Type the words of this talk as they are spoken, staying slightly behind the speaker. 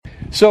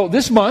So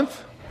this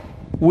month,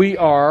 we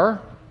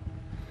are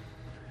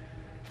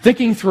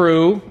thinking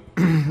through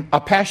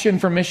a passion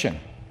for mission.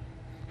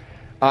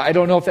 I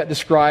don't know if that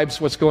describes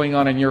what's going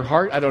on in your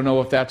heart. I don't know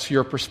if that's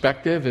your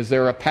perspective. Is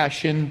there a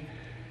passion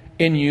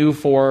in you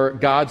for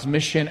God's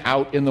mission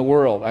out in the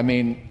world? I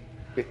mean,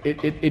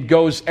 it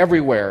goes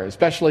everywhere,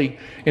 especially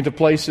into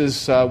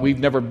places we've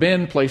never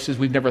been, places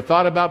we've never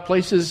thought about,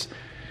 places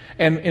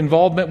and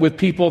involvement with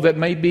people that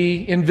may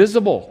be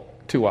invisible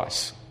to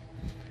us.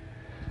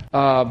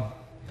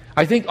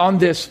 I think on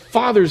this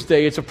Father's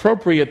Day, it's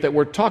appropriate that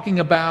we're talking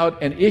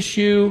about an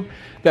issue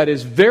that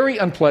is very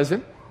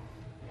unpleasant,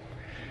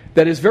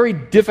 that is very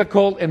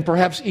difficult and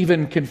perhaps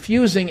even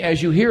confusing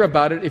as you hear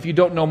about it if you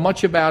don't know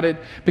much about it,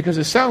 because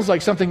it sounds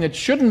like something that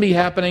shouldn't be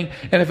happening,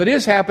 and if it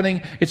is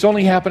happening, it's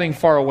only happening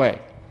far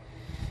away.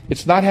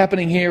 It's not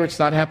happening here, it's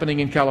not happening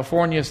in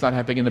California, it's not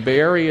happening in the Bay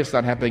Area, it's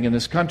not happening in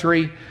this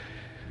country.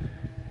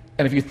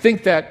 And if you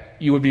think that,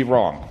 you would be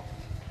wrong.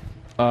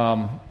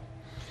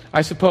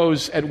 I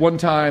suppose at one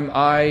time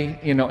I,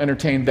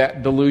 entertained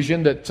that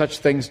delusion that such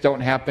things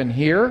don't happen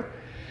here.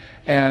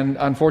 And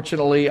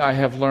unfortunately, I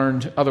have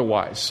learned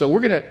otherwise. So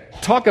we're going to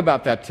talk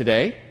about that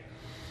today.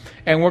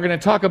 And we're going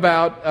to talk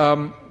about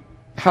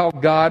how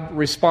God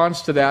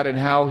responds to that and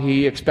how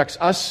He expects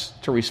us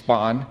to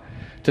respond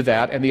to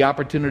that and the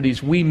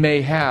opportunities we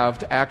may have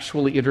to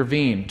actually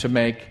intervene to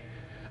make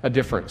a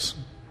difference.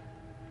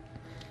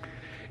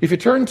 If you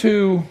turn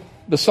to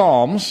the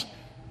Psalms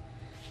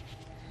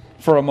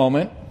for a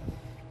moment,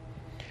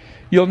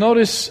 you'll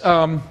notice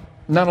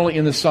not only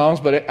in the Psalms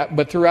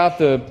but throughout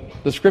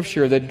the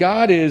Scripture that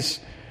God is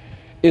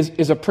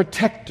a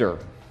protector.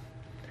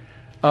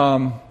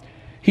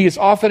 He is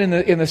often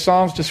in the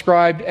Psalms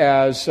described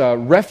as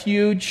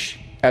refuge,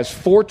 as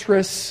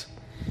fortress,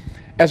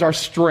 as our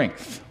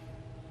strength.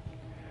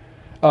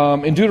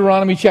 In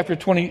Deuteronomy chapter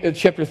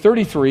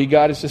 33,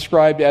 God is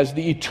described as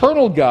the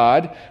eternal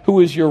God who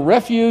is your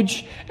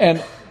refuge,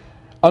 and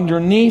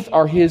underneath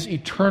are His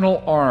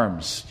eternal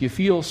arms. Do you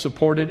feel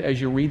supported as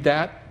you read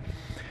that?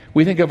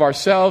 We think of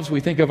ourselves,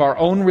 we think of our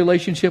own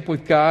relationship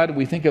with God,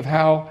 we think of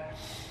how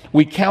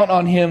we count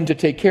on Him to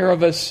take care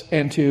of us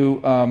and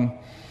to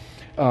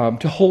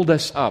hold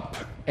us up.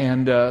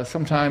 And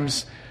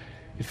sometimes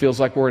it feels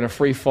like we're in a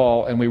free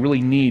fall and we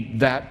really need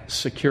that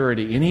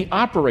security. And He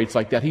operates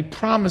like that. He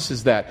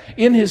promises that.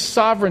 In His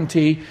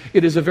sovereignty,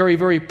 it is a very,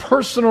 very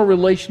personal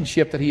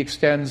relationship that He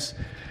extends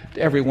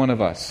to every one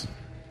of us.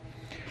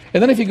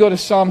 And then if you go to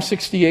Psalm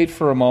 68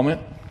 for a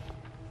moment,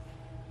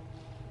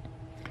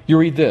 you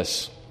read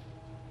this.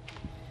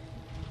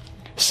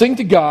 Sing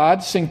to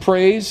God, sing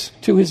praise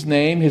to His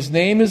name. His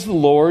name is the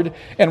Lord,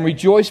 and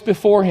rejoice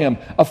before Him.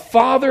 A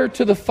father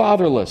to the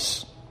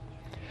fatherless.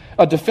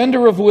 A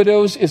defender of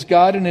widows is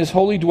God in His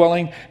holy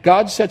dwelling.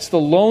 God sets the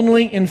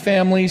lonely in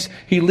families.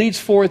 He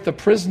leads forth the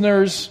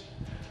prisoners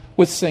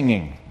with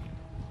singing.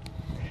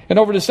 And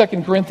over to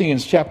 2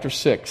 Corinthians chapter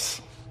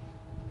 6.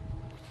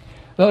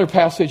 Another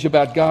passage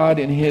about God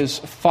and His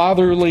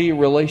fatherly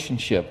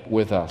relationship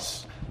with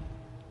us.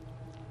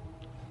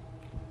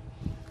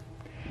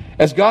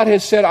 As God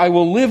has said, I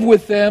will live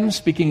with them,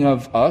 speaking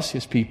of us,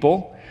 His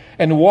people,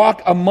 and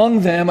walk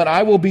among them, and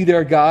I will be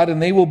their God,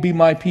 and they will be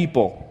my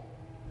people.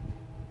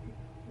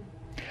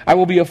 I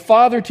will be a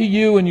father to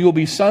you, and you will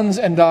be sons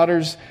and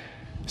daughters,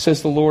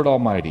 says the Lord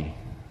Almighty.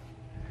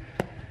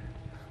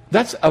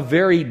 That's a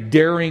very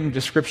daring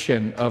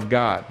description of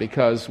God,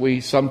 because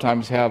we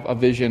sometimes have a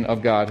vision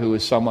of God who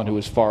is someone who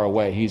is far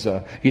away. He's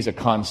a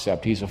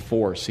concept, He's a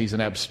force, He's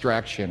an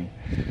abstraction.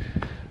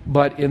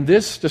 But in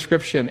this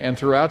description and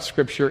throughout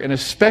Scripture, and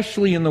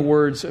especially in the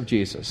words of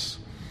Jesus,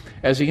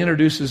 as He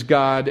introduces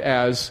God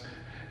as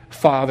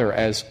Father,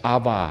 as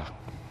Abba,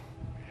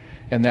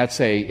 and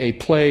that's a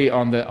play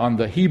on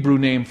the Hebrew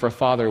name for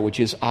father, which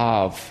is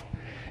Av,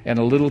 and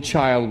a little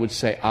child would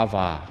say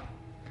Ava,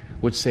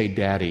 would say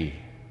Daddy.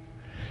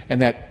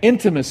 And that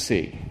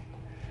intimacy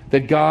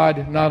that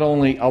God not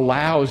only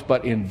allows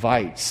but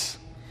invites.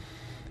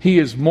 He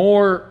is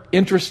more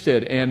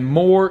interested and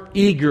more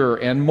eager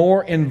and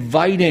more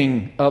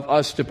inviting of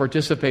us to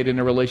participate in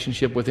a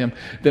relationship with Him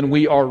than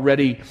we are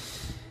ready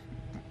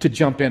to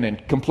jump in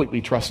and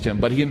completely trust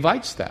Him. But He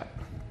invites that.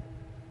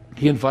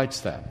 He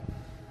invites that.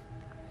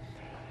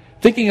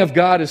 Thinking of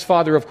God as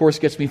Father, of course,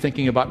 gets me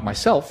thinking about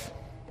myself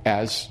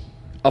as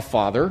a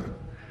father,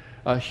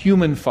 a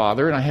human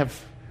father, and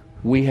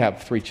we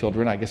have 3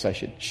 children. I guess I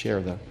should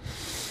share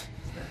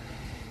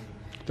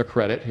the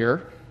credit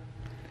here.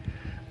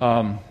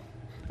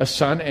 A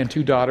son and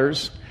 2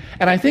 daughters.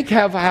 And I think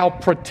how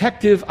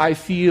protective I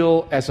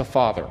feel as a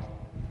father.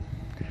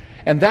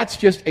 And that's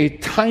just a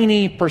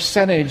tiny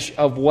percentage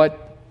of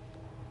what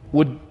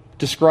would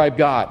describe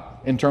God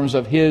in terms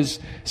of His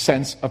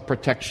sense of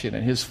protection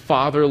and His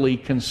fatherly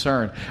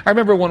concern. I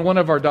remember when one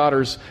of our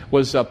daughters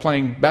was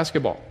playing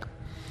basketball.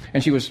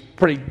 And she was a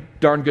pretty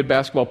darn good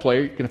basketball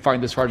player. You can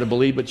find this hard to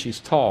believe, but she's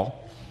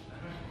tall.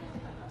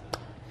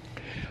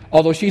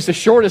 Although she's the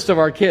shortest of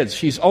our kids.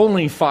 She's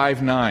only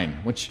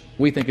 5'9", which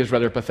we think is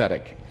rather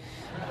pathetic.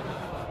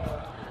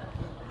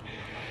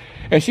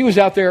 And she was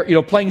out there,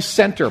 playing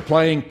center,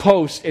 playing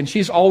post, and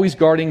she's always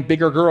guarding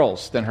bigger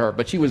girls than her.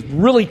 But she was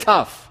really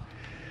tough.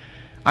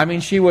 I mean,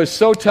 she was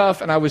so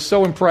tough, and I was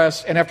so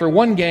impressed. And after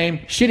one game,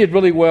 she did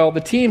really well. The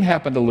team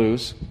happened to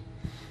lose.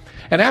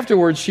 And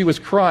afterwards, she was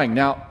crying.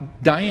 Now,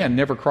 Diane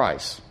never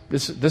cries.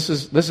 This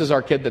is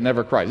our kid that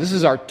never cries. This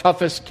is our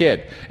toughest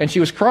kid. And she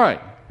was crying.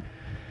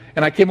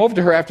 And I came over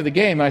to her after the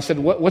game, and I said,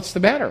 what's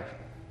the matter?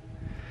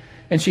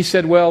 And she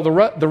said, well, the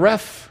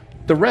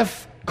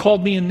ref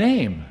called me a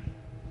name.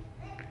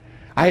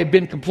 I had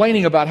been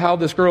complaining about how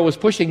this girl was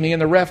pushing me,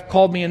 and the ref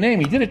called me a name.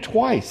 He did it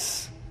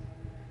twice.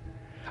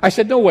 I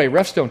said, no way,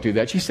 refs don't do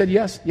that. She said,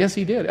 yes,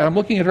 he did. And I'm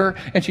looking at her,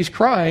 and she's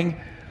crying.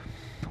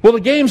 Well, the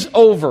game's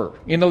over.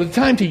 The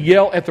time to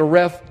yell at the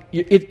ref,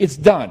 it's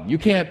done. You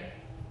can't,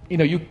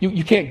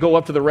 you can't go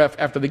up to the ref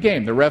after the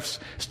game. The ref's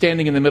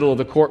standing in the middle of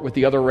the court with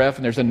the other ref,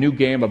 and there's a new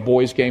game, a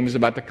boys' game is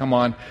about to come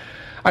on.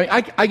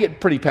 I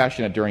get pretty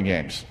passionate during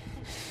games.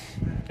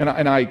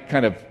 And I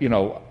kind of,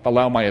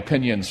 allow my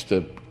opinions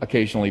to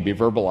occasionally be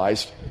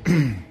verbalized.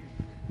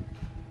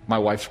 My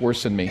wife's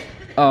worse than me.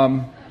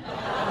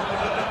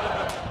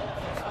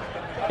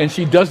 And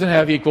she doesn't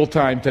have equal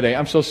time today.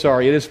 I'm so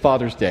sorry. It is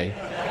Father's Day.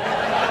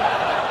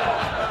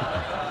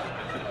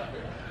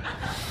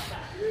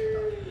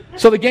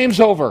 So the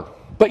game's over.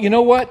 But you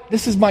know what?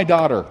 This is my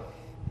daughter.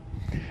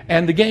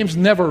 And the game's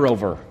never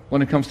over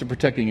when it comes to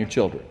protecting your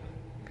children.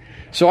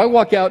 So I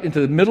walk out into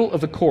the middle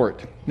of the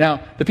court.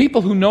 Now, the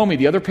people who know me,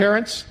 the other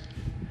parents,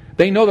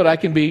 they know that I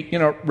can be,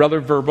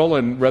 rather verbal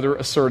and rather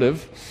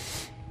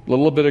assertive, a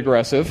little bit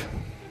aggressive.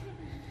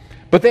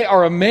 But they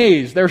are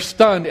amazed, they're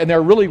stunned, and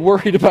they're really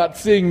worried about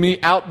seeing me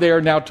out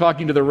there now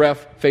talking to the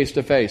ref face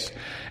to face.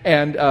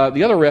 And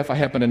the other ref I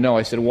happen to know,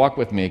 I said, walk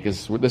with me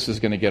because this is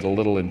going to get a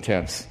little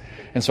intense.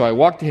 And so I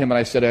walked to him and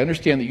I said, I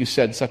understand that you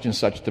said such and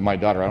such to my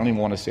daughter. I don't even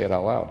want to say it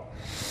out loud.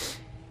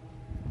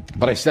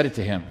 But I said it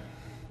to him.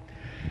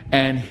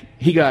 And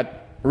he got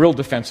real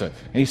defensive.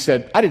 And he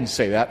said, I didn't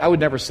say that. I would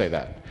never say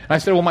that. And I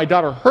said, well, my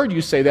daughter heard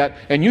you say that,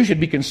 and you should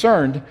be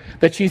concerned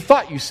that she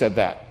thought you said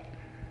that.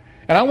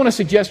 And I want to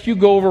suggest you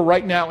go over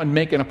right now and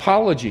make an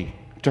apology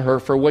to her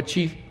for what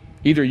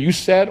either you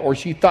said or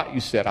she thought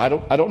you said. I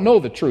don't know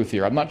the truth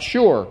here. I'm not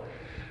sure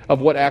of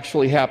what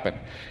actually happened.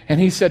 And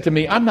he said to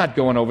me, I'm not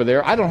going over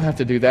there. I don't have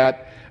to do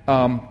that.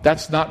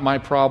 That's not my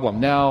problem.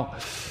 Now,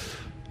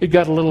 it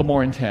got a little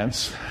more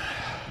intense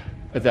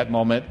at that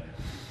moment.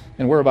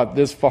 And we're about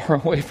this far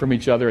away from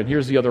each other. And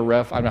here's the other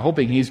ref. I'm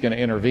hoping he's going to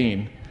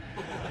intervene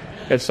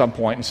at some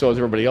point. And so is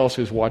everybody else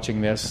who's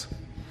watching this.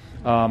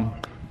 And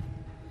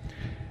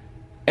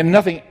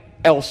nothing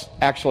else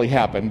actually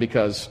happened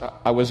because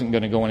I wasn't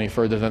going to go any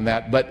further than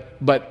that.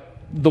 But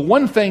the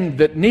one thing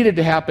that needed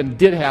to happen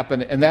did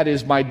happen, and that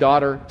is my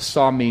daughter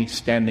saw me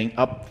standing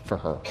up for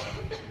her.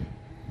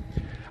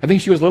 I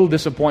think she was a little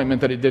disappointed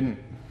that it didn't.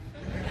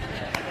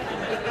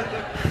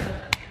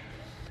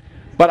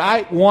 But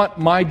I want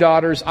my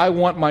daughters, I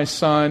want my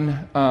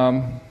son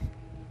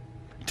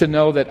to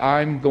know that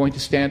I'm going to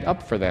stand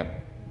up for them.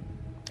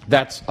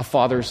 That's a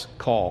father's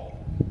call.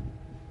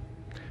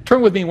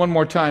 Turn with me one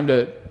more time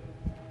to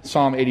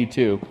Psalm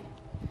 82.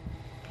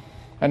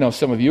 I know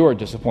some of you are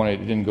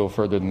disappointed it didn't go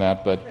further than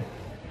that, but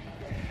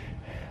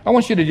I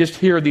want you to just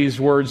hear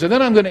these words, and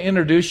then I'm going to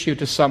introduce you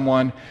to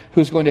someone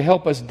who's going to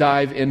help us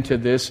dive into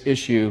this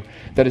issue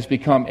that has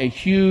become a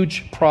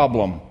huge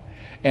problem,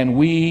 and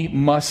we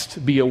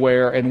must be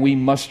aware and we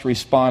must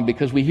respond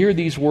because we hear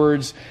these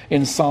words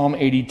in Psalm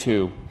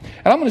 82.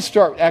 And I'm going to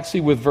start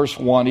actually with verse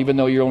 1, even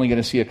though you're only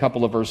going to see a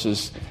couple of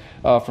verses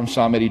from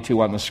Psalm 82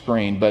 on the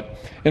screen. But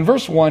in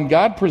verse 1,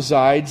 God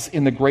presides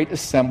in the great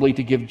assembly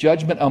to give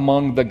judgment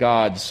among the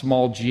gods,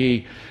 small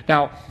g.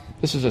 Now,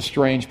 this is a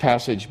strange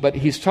passage, but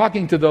he's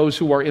talking to those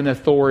who are in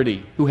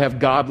authority, who have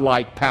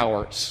godlike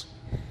powers.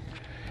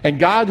 And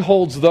God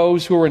holds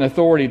those who are in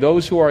authority,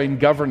 those who are in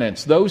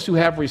governance, those who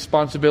have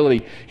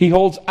responsibility. He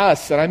holds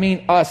us, and I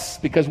mean us,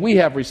 because we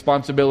have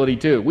responsibility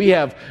too. We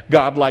have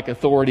godlike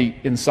authority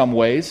in some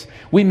ways.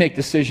 We make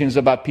decisions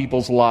about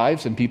people's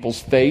lives and people's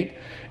fate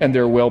and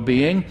their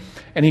well-being.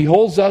 And He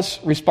holds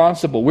us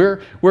responsible.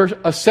 We're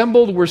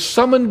assembled, we're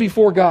summoned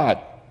before God.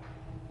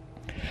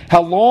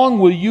 How long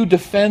will you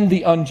defend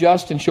the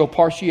unjust and show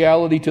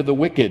partiality to the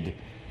wicked?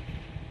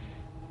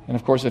 And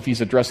of course, if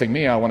he's addressing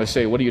me, I want to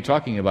say, what are you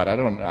talking about? I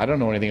don't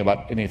know anything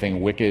about anything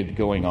wicked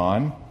going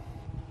on.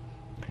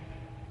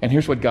 And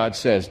here's what God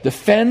says.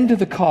 Defend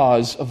the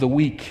cause of the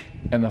weak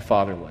and the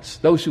fatherless.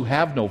 Those who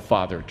have no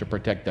father to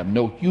protect them.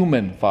 No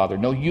human father,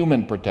 no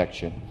human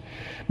protection.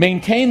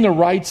 Maintain the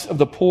rights of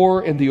the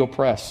poor and the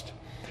oppressed.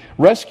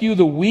 Rescue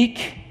the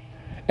weak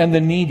and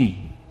the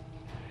needy.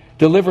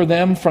 Deliver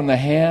them from the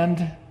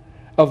hand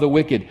of the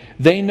wicked.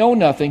 They know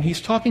nothing.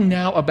 He's talking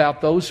now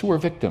about those who are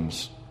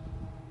victims.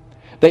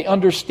 They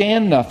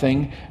understand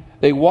nothing.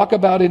 They walk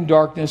about in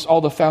darkness. All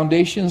the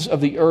foundations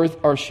of the earth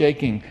are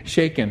shaken.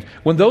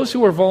 When those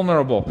who are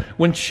vulnerable,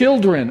 when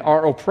children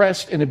are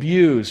oppressed and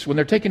abused, when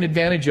they're taken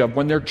advantage of,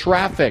 when they're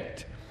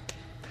trafficked,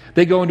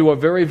 they go into a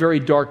very,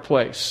 very dark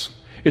place.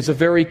 It's a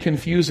very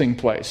confusing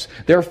place.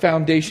 Their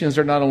foundations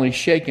are not only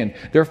shaken,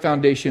 their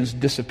foundations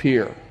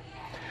disappear.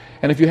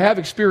 And if you have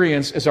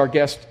experience, as our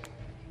guest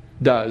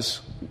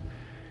does,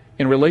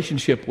 in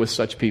relationship with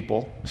such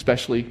people,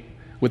 especially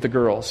with the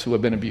girls who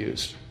have been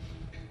abused,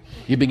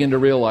 you begin to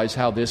realize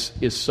how this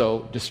is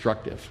so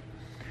destructive.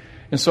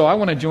 And so I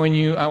want to join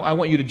you. I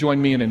want you to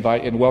join me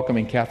in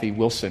welcoming Kathy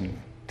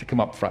Wilson to come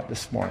up front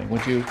this morning.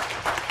 Would you?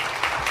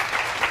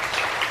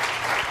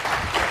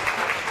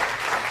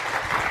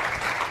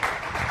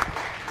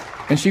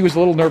 And she was a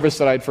little nervous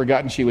that I'd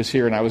forgotten she was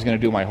here and I was going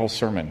to do my whole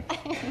sermon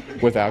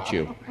without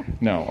you.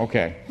 No,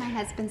 okay. My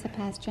husband's a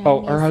pastor.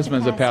 Oh, her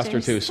husband's a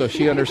pastor too, so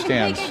she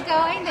understands. They get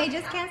going, they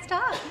just can't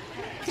stop.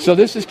 So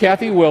this is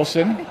Kathy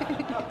Wilson,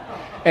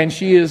 and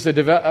she is the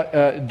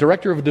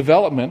Director of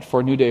Development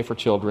for New Day for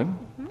Children,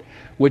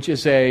 which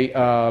is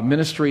a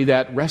ministry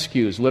that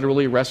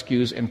literally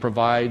rescues and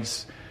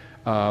provides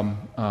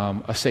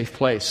a safe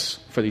place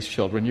for these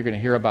children. You're going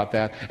to hear about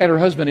that. And her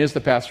husband is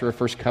the pastor of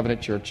First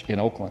Covenant Church in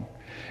Oakland.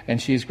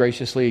 And she's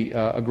graciously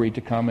agreed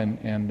to come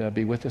and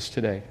be with us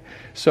today.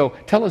 So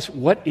tell us,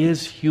 what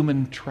is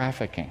human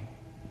trafficking?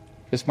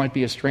 This might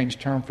be a strange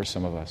term for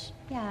some of us.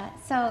 Yeah,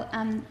 so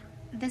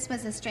this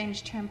was a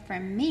strange term for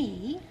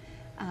me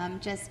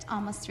just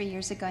almost 3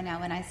 years ago now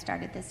when I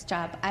started this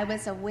job. I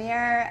was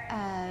aware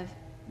of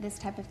this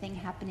type of thing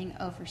happening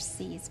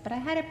overseas, but I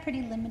had a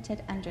pretty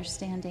limited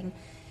understanding.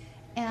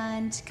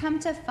 And come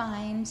to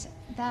find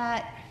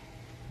that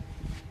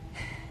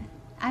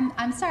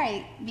I'm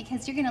sorry,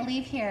 because you're going to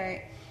leave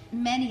here,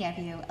 many of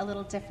you, a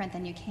little different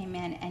than you came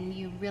in, and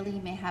you really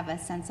may have a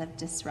sense of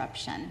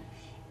disruption.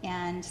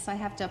 And so I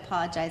have to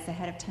apologize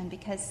ahead of time,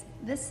 because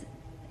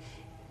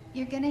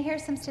you're going to hear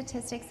some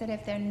statistics that,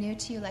 if they're new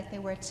to you like they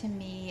were to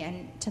me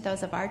and to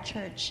those of our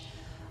church,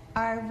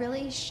 are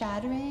really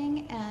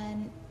shattering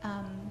and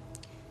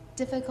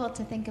difficult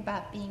to think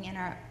about being in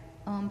our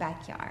own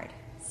backyard.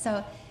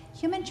 So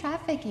human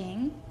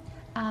trafficking,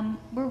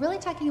 we're really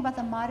talking about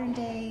the modern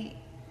day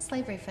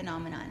slavery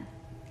phenomenon.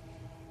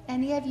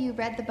 Any of you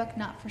read the book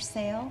Not for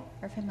Sale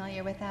or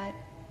familiar with that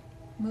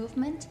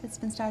movement that's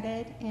been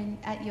started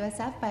at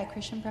USF by a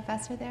Christian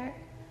professor there?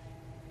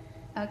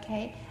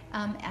 Okay.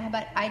 How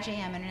about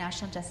IJM,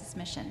 International Justice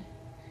Mission?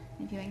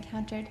 Have you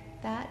encountered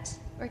that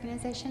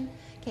organization?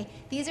 Okay.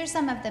 These are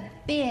some of the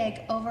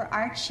big,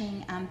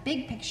 overarching,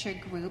 big picture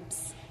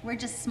groups. We're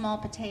just small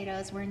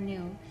potatoes. We're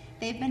new.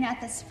 They've been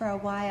at this for a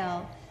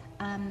while,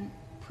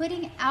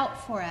 putting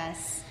out for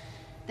us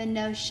the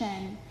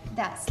notion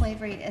that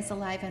slavery is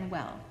alive and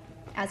well.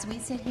 As we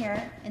sit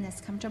here in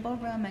this comfortable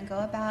room and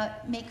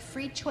make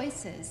free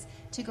choices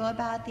to go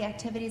about the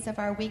activities of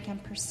our week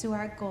and pursue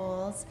our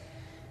goals,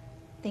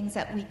 things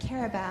that we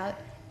care about,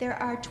 there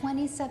are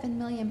 27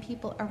 million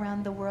people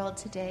around the world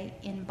today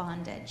in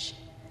bondage.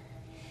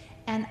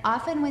 And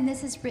often when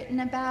this is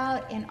written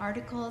about in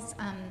articles,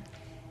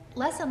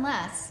 less and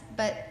less,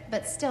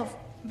 but still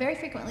very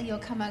frequently you'll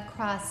come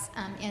across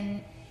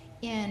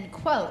in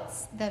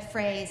quotes the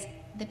phrase,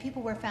 the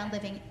people were found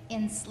living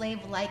in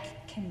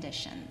slave-like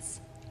conditions.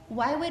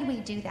 Why would we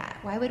do that?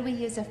 Why would we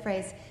use a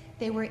phrase,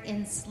 they were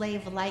in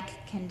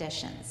slave-like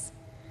conditions?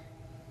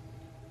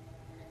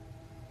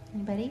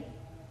 Anybody?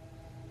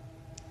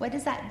 What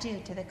does that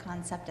do to the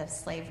concept of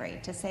slavery?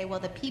 To say,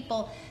 well, the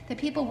people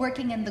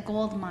working in the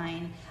gold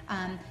mine,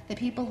 the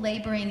people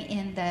laboring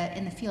in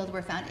the field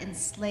were found in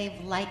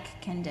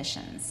slave-like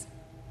conditions.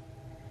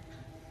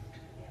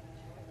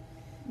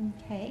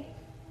 Okay.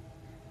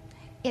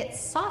 It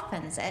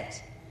softens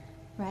it,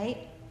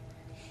 right?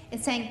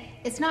 It's saying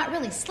it's not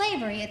really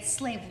slavery, it's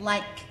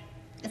slave-like.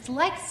 It's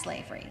like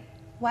slavery.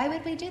 Why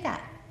would we do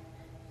that?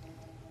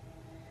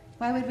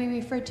 Why would we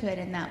refer to it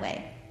in that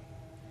way?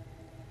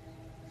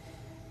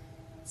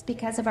 It's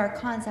because of our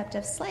concept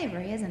of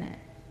slavery, isn't it?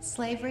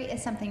 Slavery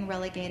is something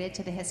relegated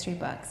to the history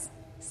books.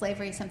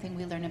 Slavery is something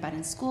we learn about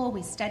in school,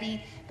 we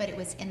study, but it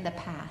was in the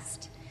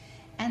past.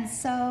 And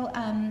so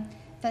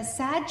the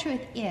sad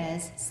truth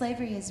is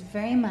slavery is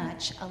very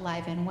much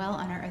alive and well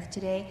on our earth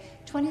today.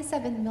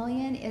 27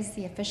 million is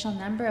the official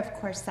number. Of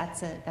course,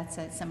 that's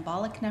a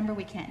symbolic number.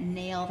 We can't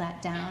nail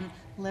that down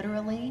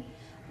literally.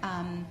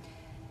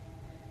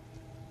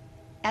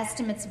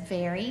 Estimates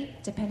vary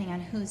depending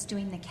on who's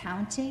doing the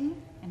counting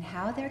and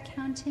how they're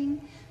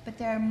counting, but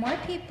there are more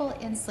people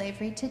in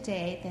slavery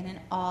today than in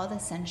all the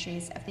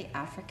centuries of the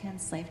African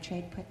slave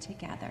trade put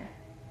together.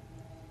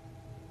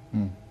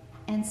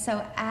 And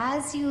so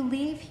as you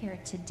leave here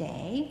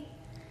today,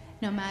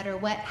 no matter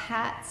what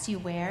hats you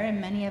wear, and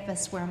many of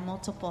us wear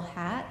multiple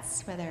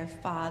hats, whether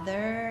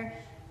father,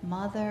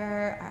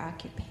 mother, our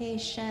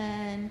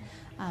occupation,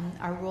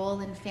 our role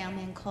in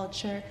family and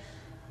culture,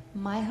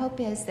 my hope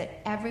is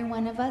that every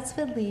one of us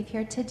would leave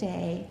here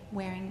today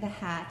wearing the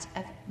hat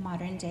of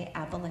modern-day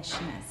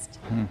abolitionist,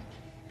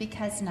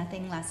 because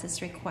nothing less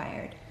is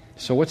required.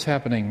 So what's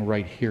happening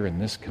right here in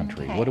this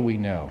country? Okay. What do we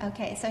know?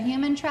 Okay, so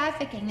human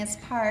trafficking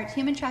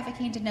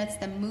denotes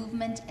the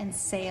movement and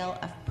sale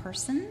of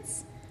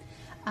persons.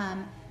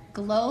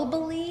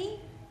 Globally,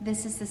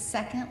 This is the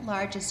second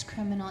largest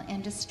criminal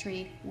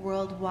industry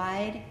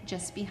worldwide,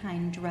 just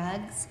behind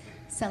drugs,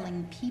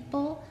 selling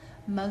people.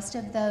 Most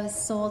of those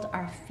sold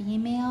are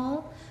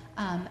female.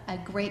 A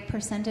great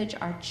percentage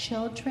are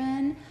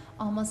children.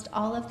 Almost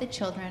all of the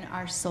children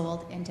are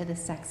sold into the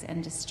sex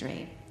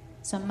industry.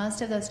 So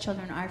most of those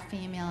children are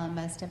female and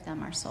most of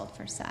them are sold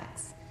for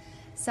sex.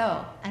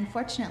 So,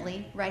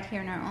 unfortunately, right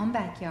here in our own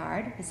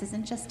backyard, this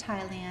isn't just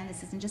Thailand,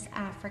 this isn't just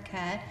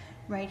Africa,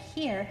 right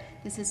here,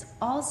 this is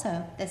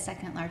also the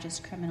second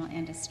largest criminal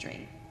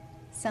industry.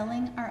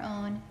 Selling our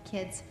own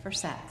kids for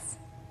sex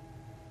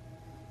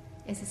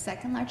is the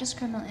second largest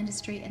criminal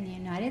industry in the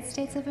United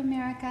States of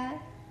America,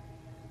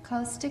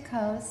 coast to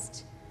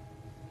coast.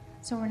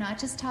 So we're not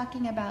just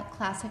talking about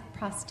classic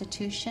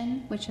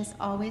prostitution, which has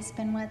always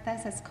been with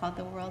us. It's called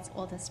the world's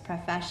oldest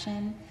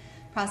profession.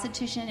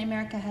 Prostitution in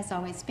America has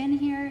always been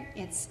here.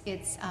 It's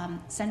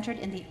centered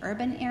in the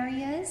urban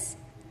areas.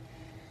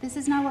 This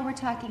is not what we're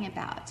talking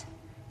about.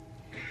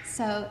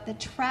 So the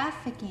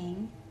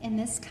trafficking in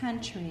this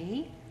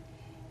country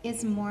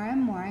is more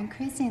and more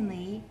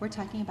increasingly, we're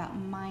talking about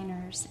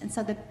minors. And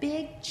so the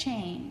big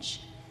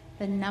change,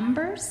 the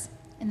numbers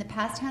in the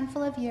past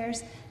handful of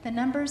years, the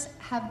numbers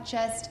have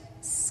just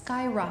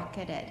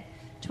skyrocketed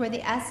to where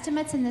the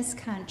estimates in this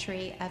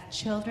country of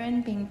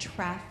children being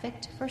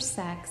trafficked for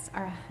sex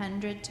are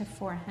 100 to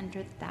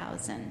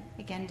 400,000.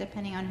 Again,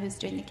 depending on who's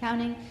doing the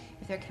counting,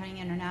 if they're counting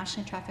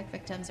internationally trafficked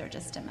victims or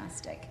just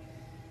domestic.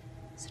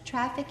 So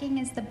trafficking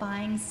is the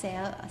buying,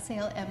 sale,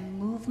 and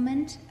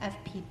movement of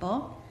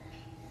people,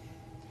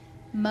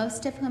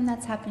 most of whom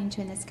that's happening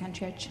to in this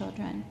country are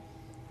children.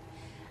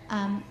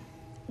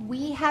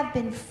 We have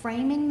been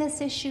framing this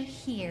issue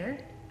here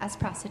as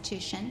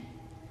prostitution.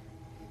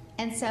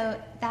 And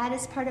so that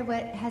is part of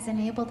what has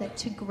enabled it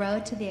to grow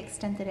to the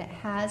extent that it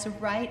has.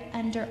 Right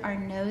under our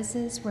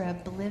noses, we're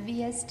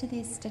oblivious to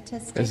these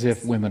statistics. As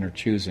if women are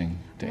choosing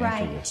to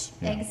enter this.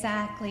 Right,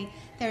 exactly.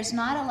 There's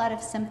not a lot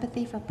of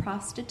sympathy for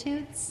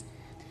prostitutes.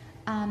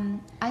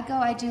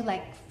 I do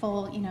like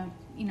full,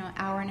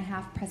 hour and a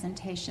half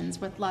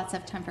presentations with lots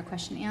of time for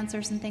question and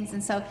answers and things.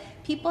 And so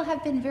people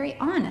have been very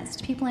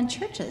honest, people in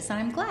churches, and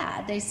I'm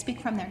glad. They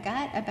speak from their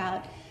gut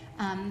about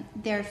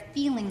their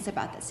feelings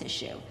about this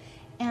issue.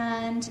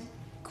 And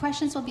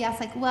questions will be asked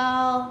like,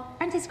 well,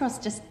 aren't these girls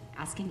just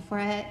asking for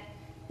it?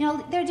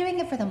 They're doing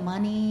it for the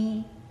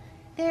money.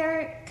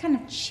 They're kind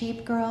of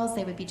cheap girls.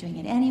 They would be doing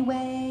it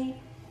anyway.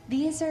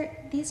 These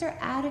are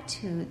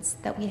attitudes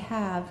that we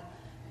have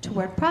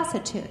toward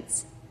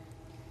prostitutes.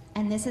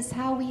 And this is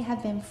how we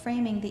have been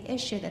framing the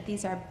issue, that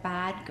these are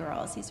bad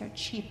girls. These are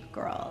cheap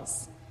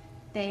girls.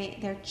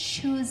 They're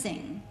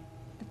choosing,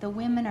 that the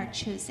women are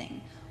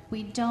choosing.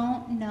 We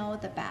don't know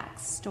the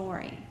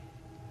backstory.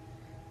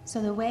 So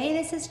the way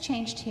this has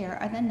changed here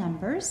are the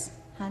numbers,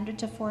 100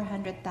 to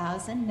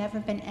 400,000.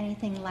 Never been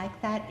anything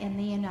like that in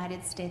the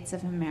United States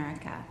of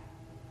America.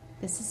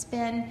 This has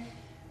been,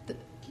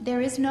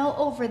 there is no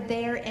over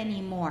there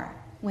anymore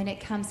when it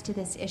comes to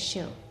this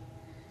issue.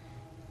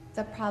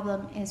 The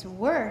problem is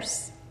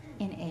worse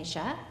in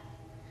Asia.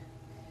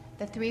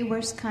 The 3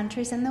 worst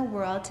countries in the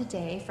world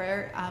today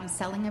for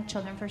selling of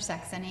children for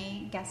sex.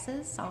 Any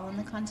guesses? All in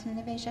the continent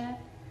of Asia?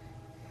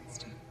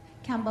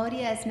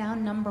 Cambodia is now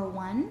number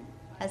 1.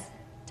 As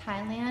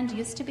Thailand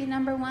used to be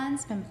number 1,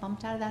 it's been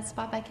bumped out of that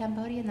spot by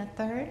Cambodia in the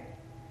 3rd.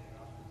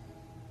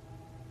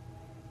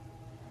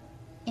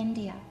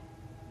 India,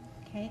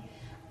 okay?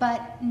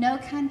 But no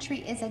country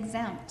is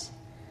exempt.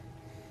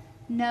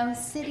 No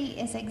city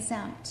is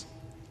exempt,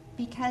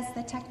 because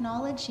the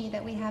technology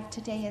that we have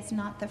today is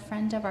not the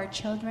friend of our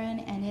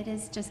children, and it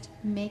is just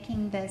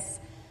making this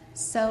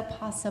so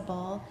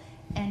possible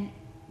and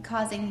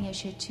causing the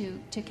issue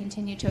to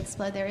continue to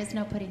explode. There is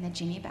no putting the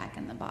genie back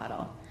in the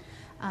bottle.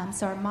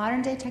 So our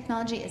modern day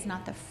technology is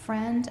not the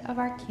friend of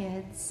our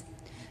kids.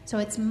 So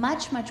it's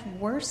much, much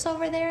worse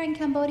over there in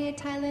Cambodia,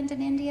 Thailand,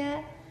 and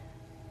India.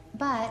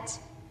 But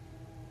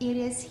it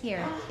is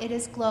here. It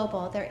is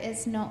global. There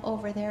is no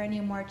over there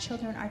anymore.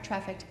 Children are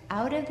trafficked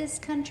out of this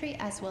country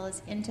as well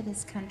as into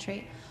this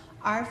country.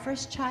 Our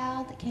first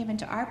child came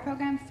into our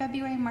program.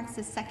 February marks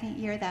the 2nd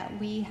year that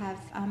we have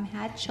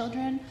had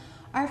children.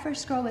 Our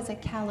first girl was a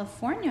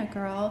California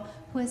girl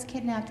who was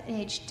kidnapped at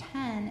age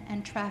 10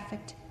 and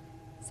trafficked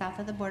south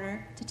of the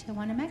border to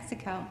Tijuana,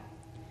 Mexico.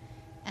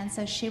 And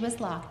so she was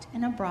locked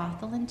in a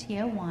brothel in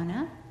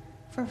Tijuana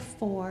for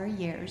 4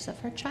 years of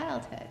her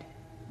childhood.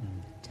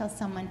 Till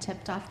someone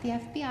tipped off the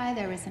FBI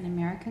there was an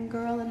American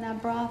girl in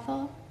that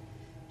brothel.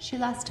 She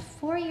lost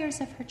 4 years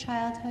of her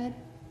childhood,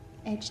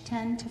 age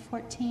 10 to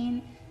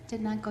 14,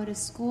 did not go to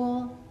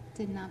school,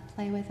 did not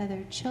play with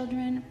other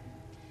children,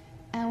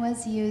 and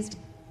was used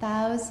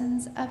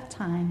thousands of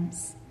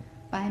times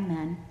by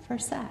men for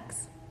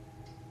sex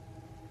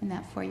in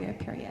that 4-year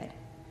period.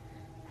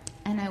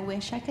 And I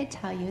wish I could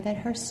tell you that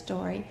her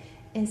story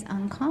is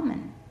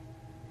uncommon.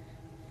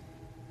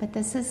 But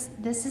this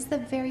is the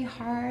very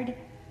hard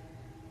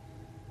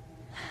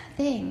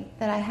thing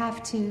that I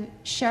have to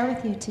share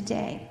with you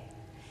today.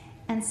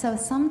 And so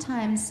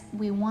sometimes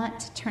we want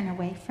to turn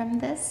away from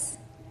this.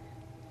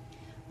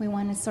 We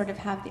want to sort of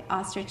have the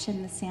ostrich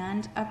in the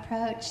sand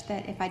approach,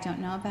 that if I don't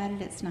know about it,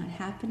 it's not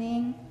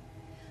happening.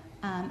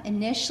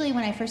 Initially,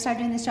 when I first started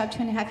doing this job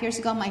 2.5 years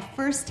ago, my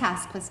first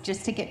task was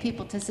just to get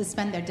people to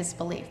suspend their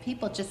disbelief.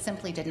 People just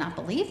simply did not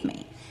believe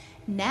me.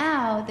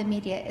 Now the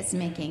media is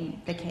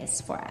making the case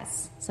for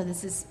us. So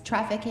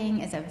trafficking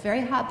is a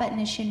very hot button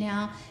issue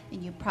now,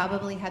 and you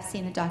probably have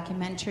seen a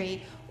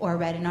documentary or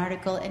read an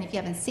article, and if you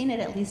haven't seen it,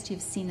 at least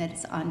you've seen that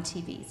it's on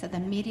TV. So the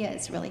media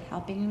is really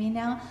helping me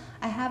now.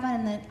 I have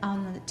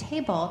on the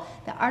table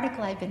the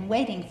article I've been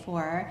waiting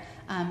for.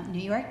 New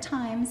York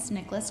Times,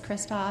 Nicholas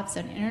Kristof,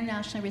 an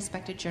internationally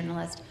respected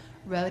journalist,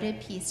 wrote a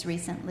piece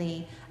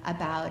recently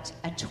about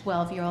a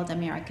 12-year-old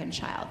American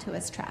child who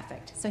was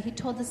trafficked. So he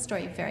told the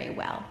story very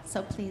well.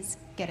 So please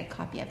get a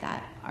copy of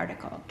that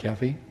article.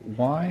 Kathy,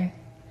 why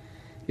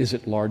is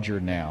it larger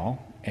now,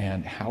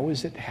 and how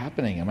is it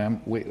happening? I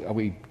mean, are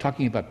we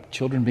talking about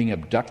children being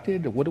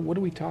abducted? What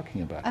are we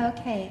talking about?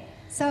 Okay,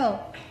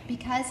 so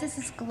because this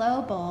is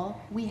global,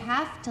 we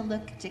have to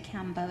look to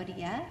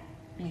Cambodia,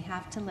 we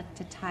have to look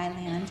to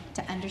Thailand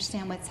to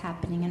understand what's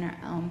happening in our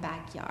own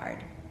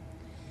backyard.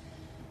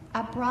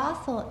 A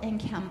brothel in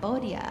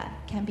Cambodia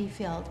can be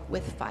filled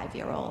with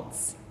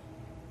 5-year-olds.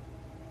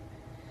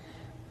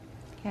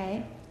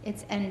 Okay?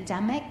 It's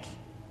endemic.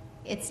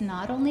 It's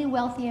not only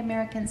wealthy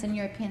Americans and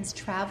Europeans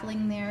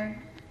traveling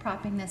there,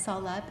 propping this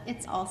all up,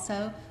 it's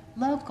also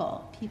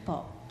local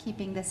people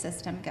keeping the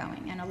system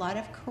going. And a lot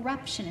of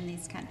corruption in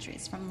these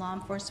countries from law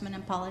enforcement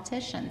and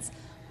politicians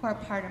who are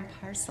part and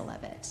parcel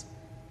of it.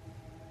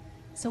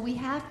 So we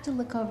have to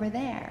look over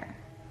there,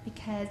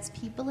 because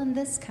people in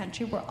this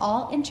country, we're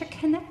all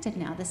interconnected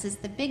now. This is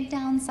the big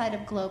downside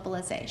of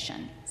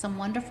globalization. Some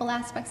wonderful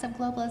aspects of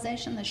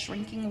globalization, the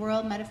shrinking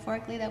world,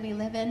 metaphorically, that we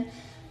live in.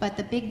 But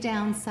the big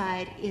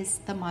downside is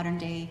the modern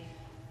day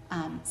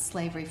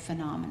slavery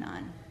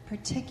phenomenon,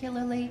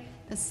 particularly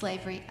the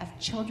slavery of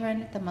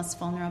children, the most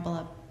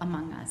vulnerable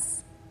among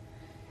us.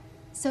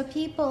 So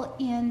people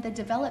in the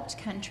developed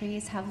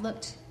countries have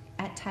looked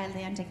at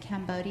Thailand and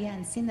Cambodia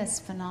and seen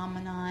this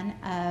phenomenon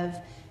of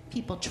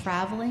people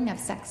traveling, of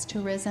sex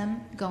tourism,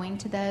 going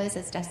to those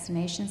as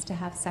destinations to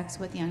have sex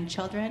with young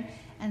children,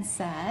 and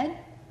said,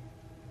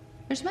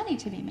 there's money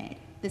to be made.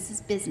 This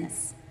is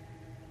business.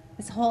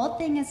 This whole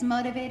thing is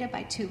motivated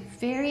by two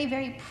very,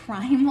 very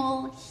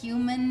primal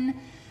human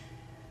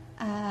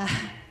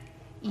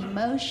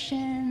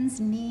emotions,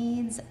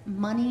 needs,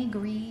 money,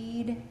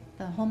 greed,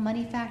 the whole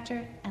money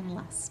factor, and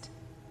lust,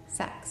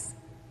 sex.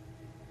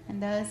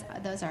 And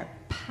those are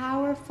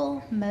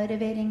powerful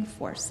motivating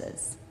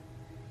forces.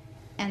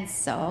 And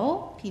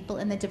so people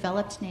in the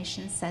developed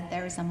nations said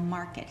there is a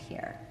market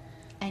here.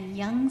 And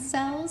young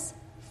cells,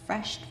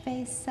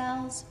 fresh-faced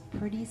cells,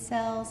 pretty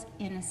cells,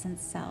 innocent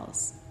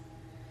cells.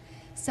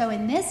 So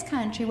in this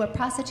country, what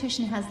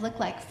prostitution has looked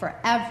like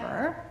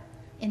forever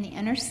in the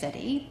inner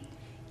city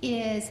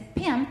is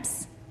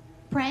pimps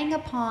preying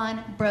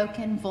upon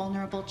broken,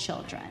 vulnerable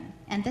children.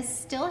 And this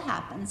still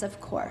happens,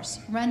 of course.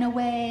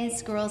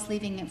 Runaways, girls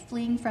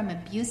fleeing from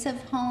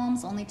abusive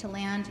homes only to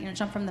land,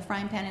 jump from the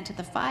frying pan into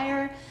the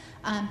fire.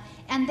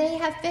 And they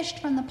have fished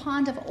from the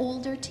pond of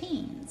older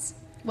teens,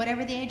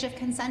 whatever the age of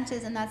consent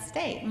is in that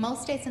state.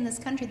 Most states in this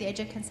country, the age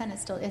of consent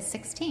is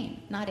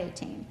 16, not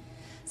 18.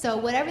 So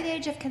whatever the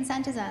age of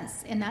consent is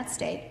in that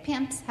state,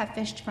 pimps have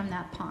fished from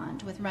that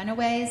pond with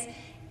runaways,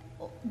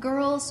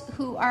 girls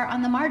who are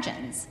on the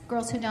margins,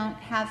 girls who don't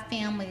have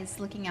families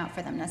looking out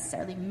for them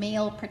necessarily,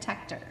 male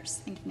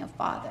protectors, thinking of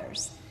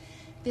fathers.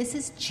 This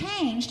has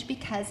changed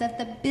because of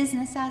the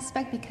business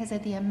aspect, because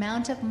of the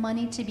amount of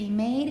money to be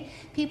made.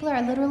 People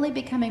are literally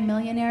becoming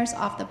millionaires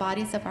off the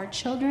bodies of our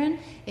children.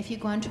 If you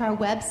go onto our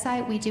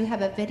website, we do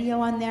have a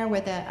video on there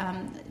where the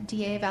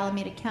DA of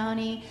Alameda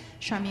County,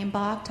 Charmaine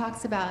Bach,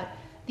 talks about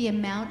the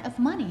amount of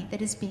money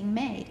that is being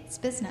made. It's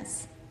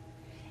business.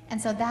 And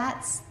so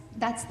that's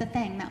the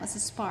thing. That was a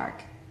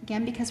spark.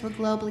 Again, because we're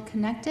globally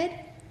connected,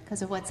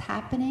 because of what's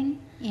happening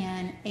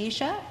in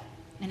Asia,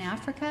 in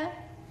Africa,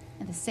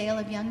 and the sale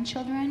of young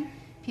children,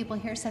 people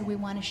here said we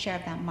want a share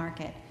of that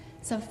market.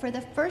 So for the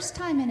first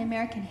time in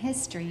American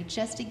history,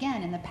 just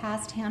again in the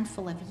past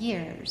handful of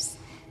years,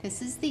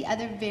 this is the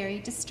other very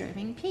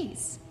disturbing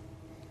piece.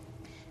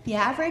 The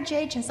average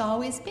age has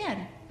always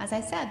been, as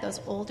I said,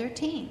 those older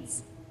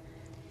teens.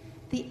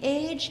 The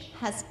age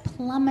has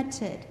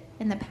plummeted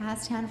in the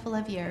past handful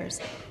of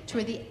years to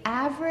where the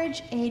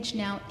average age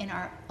now in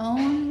our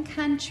own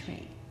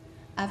country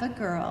of a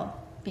girl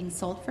being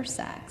sold for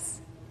sex,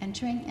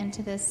 entering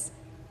into this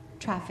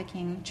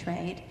trafficking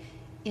trade,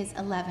 is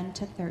 11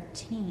 to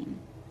 13.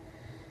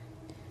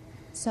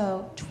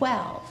 So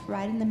 12,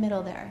 right in the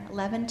middle there,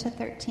 11 to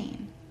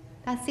 13.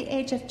 That's the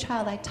age of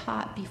child I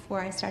taught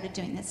before I started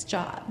doing this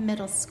job,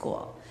 middle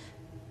school.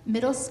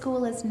 Middle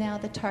school is now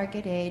the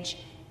target age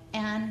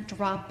and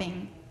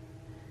dropping.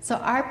 So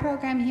our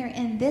program here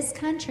in this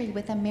country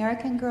with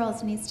American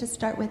girls needs to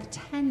start with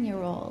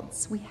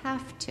 10-year-olds. We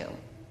have to.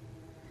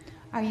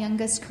 Our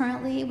youngest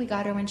currently, we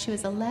got her when she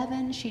was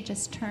 11. She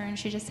just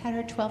had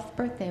her 12th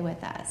birthday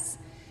with us.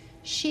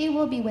 She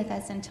will be with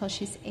us until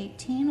she's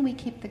 18. We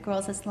keep the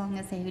girls as long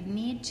as they would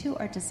need to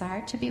or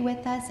desire to be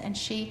with us. And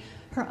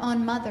her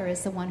own mother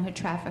is the one who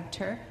trafficked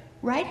her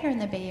right here in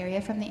the Bay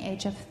Area from the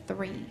age of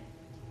 3.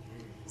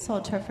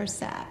 Sold her for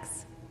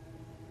sex.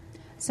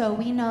 So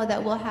we know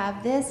that we'll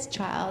have this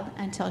child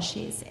until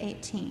she's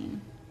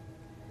 18.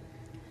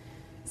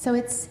 So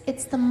it's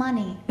the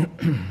money.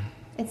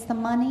 It's the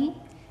money.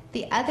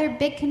 The other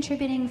big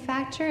contributing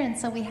factor, and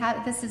so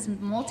this is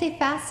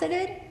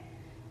multifaceted.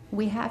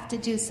 We have to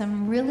do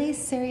some really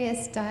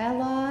serious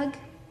dialogue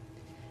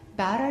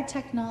about our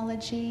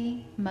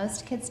technology.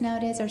 Most kids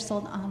nowadays are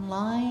sold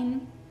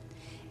online.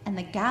 And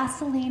the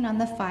gasoline on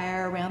the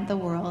fire around the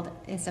world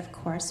is, of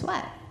course,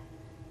 what?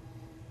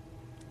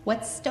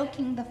 What's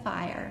stoking the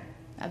fire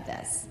of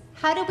this?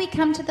 How do we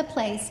come to the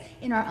place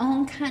in our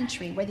own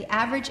country where the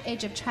average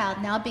age of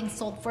child now being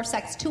sold for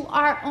sex to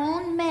our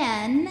own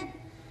men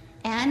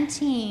and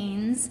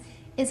teens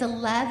is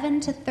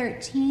 11 to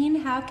 13?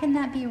 How can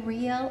that be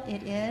real?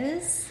 It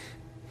is.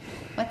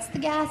 What's the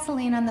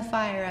gasoline on the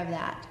fire of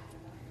that?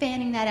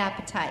 Fanning that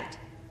appetite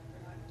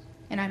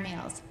in our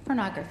males.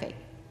 Pornography.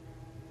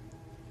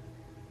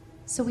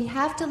 So we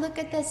have to look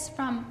at this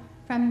from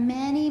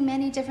many,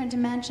 many different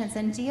dimensions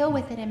and deal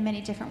with it in many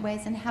different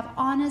ways and have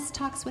honest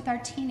talks with our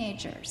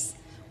teenagers,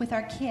 with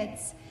our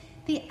kids.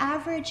 The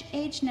average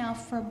age now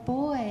for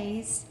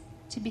boys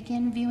to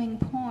begin viewing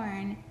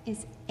porn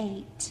is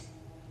 8.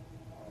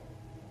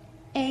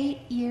 8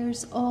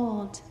 years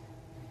old.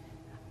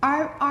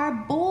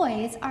 Our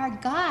boys, our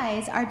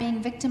guys are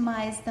being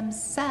victimized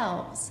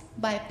themselves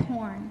by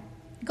porn.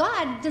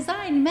 God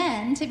designed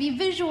men to be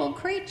visual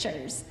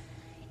creatures.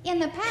 In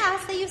the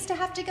past, they used to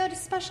have to go to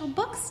special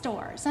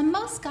bookstores, and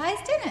most guys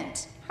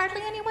didn't.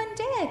 Hardly anyone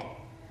did.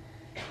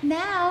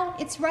 Now,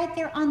 it's right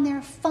there on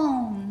their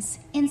phones,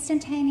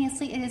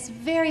 instantaneously. It is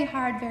very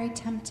hard, very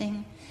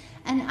tempting.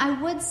 And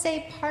I would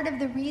say part of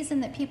the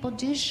reason that people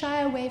do shy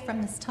away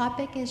from this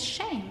topic is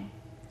shame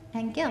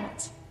and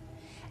guilt.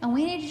 And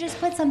we need to just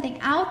put something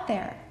out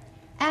there.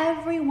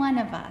 Every one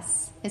of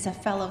us is a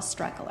fellow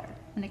struggler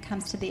when it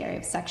comes to the area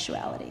of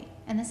sexuality.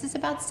 And this is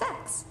about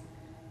sex.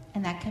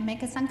 And that can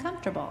make us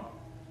uncomfortable.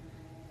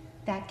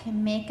 That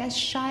can make us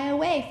shy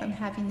away from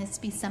having this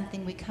be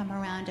something we come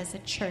around as a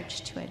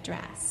church to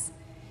address.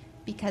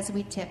 Because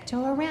we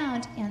tiptoe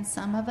around and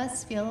some of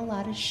us feel a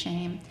lot of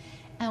shame.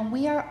 And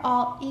we are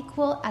all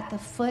equal at the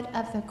foot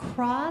of the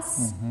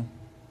cross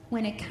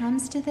when it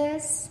comes to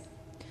this.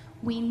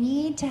 We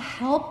need to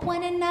help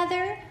one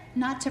another,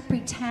 not to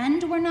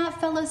pretend we're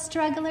not fellow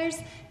strugglers,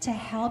 to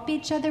help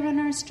each other in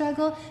our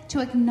struggle,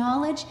 to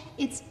acknowledge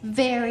it's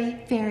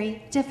very,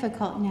 very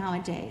difficult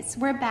nowadays.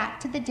 We're back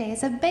to the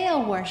days of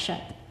Baal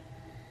worship.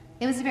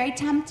 It was very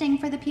tempting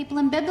for the people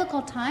in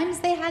biblical times.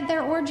 They had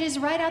their orgies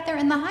right out there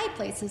in the high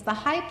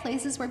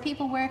places where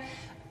people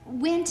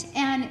went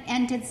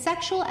and did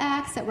sexual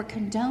acts that were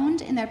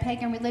condoned in their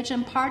pagan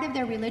religion, part of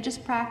their religious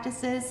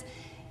practices.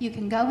 You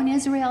can go in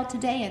Israel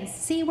today and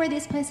see where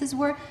these places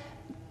were.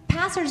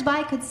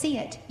 Passers-by could see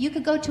it. You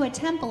could go to a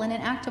temple and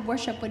an act of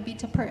worship would be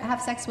to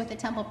have sex with a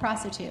temple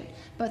prostitute,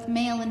 both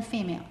male and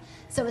female.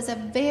 So it was a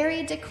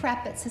very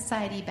decrepit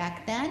society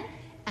back then,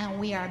 and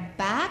we are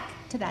back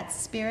to that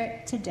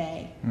spirit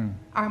today.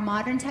 Our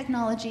modern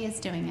technology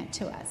is doing it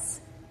to us.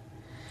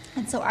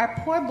 And so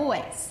our poor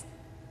boys,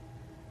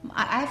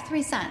 I have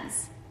 3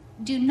 sons.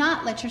 Do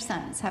not let your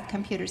sons have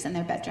computers in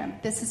their bedroom.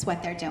 This is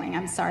what they're doing.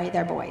 I'm sorry,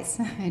 they're boys.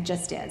 It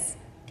just is.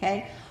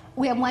 Okay?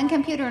 We have 1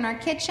 computer in our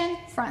kitchen,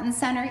 front and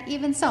center.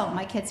 Even so,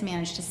 my kids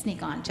managed to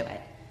sneak onto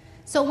it.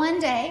 So one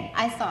day,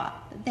 I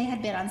thought they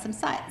had been on some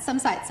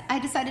sites. I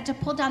decided to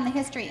pull down the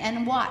history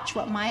and watch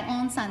what my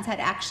own sons had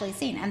actually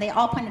seen. And they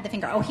all pointed the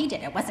finger, oh, he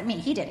did it. It wasn't me.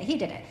 He did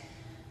it.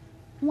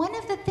 One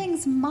of the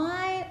things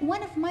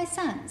one of my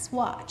sons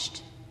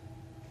watched,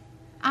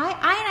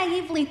 I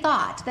naively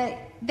thought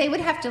that they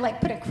would have to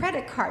put a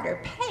credit card or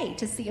pay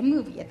to see a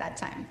movie at that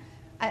time.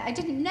 I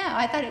didn't know.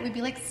 I thought it would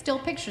be like still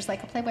pictures,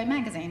 like a Playboy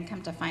magazine.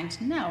 Come to find,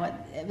 no,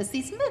 it was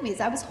these movies.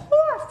 I was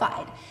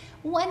horrified.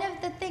 One of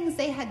the things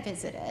they had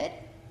visited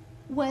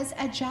was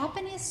a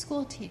Japanese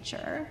school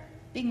teacher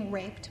being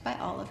raped by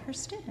all of her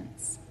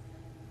students.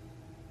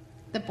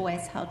 The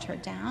boys held her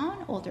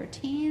down, older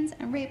teens,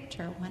 and raped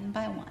her one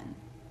by one.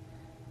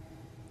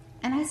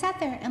 And I sat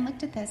there and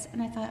looked at this,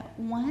 and I thought,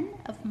 one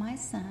of my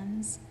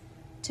sons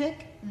took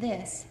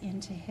this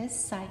into his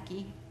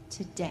psyche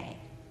today.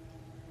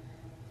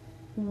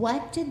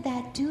 What did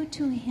that do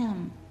to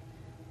him?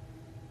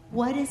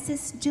 What is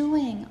this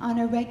doing on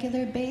a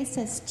regular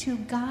basis to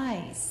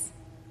guys?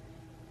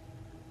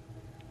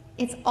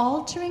 It's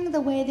altering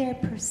the way they're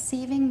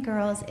perceiving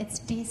girls. It's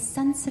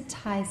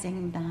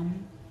desensitizing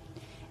them.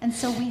 And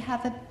so we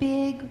have a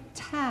big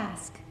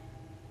task.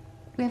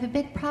 We have a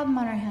big problem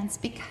on our hands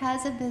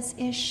because of this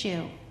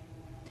issue.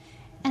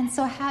 And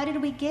so how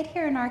did we get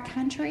here in our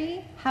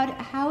country?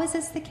 How is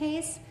this the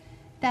case?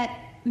 That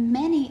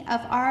many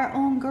of our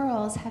own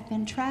girls have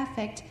been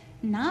trafficked,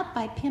 not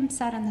by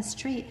pimps out on the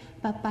street,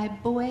 but by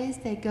boys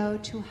they go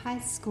to high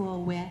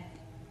school with.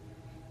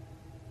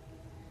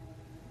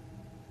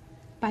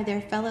 by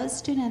their fellow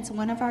students.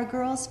 One of our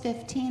girls,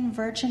 15,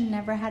 virgin,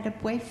 never had a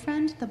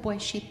boyfriend. The boy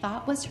she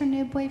thought was her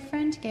new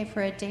boyfriend gave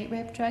her a date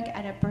rape drug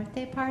at a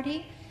birthday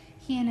party.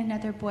 He and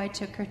another boy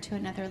took her to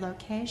another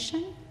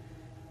location,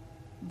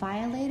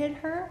 violated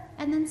her,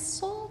 and then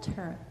sold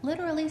her,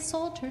 literally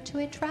sold her to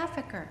a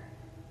trafficker.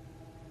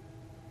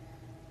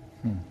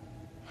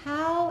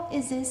 How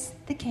is this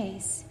the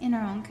case in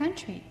our own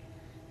country?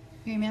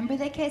 You remember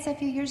the case a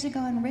few years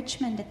ago in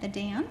Richmond at the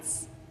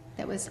dance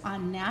that was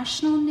on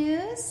national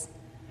news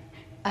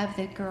of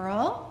the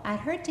girl at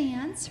her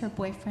dance. Her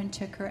boyfriend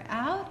took her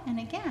out, and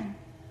again,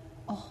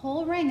 a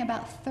whole ring,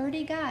 about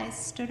 30 guys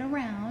stood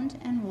around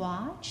and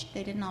watched.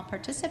 They didn't all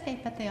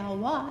participate, but they all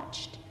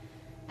watched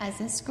as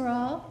this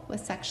girl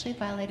was sexually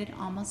violated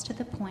almost to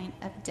the point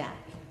of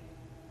death.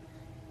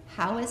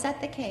 How is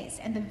that the case?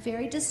 And the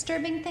very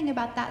disturbing thing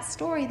about that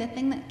story, the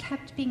thing that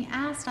kept being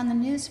asked on the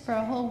news for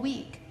a whole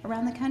week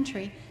around the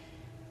country,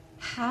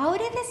 how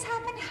did this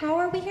happen? How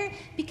are we here?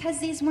 Because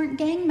these weren't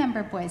gang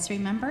member boys,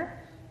 remember?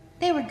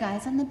 They were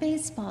guys on the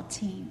baseball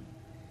team.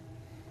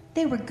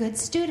 They were good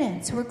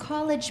students who were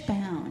college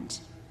bound.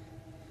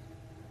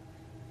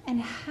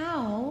 And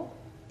how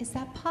is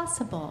that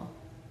possible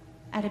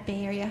at a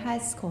Bay Area high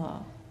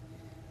school?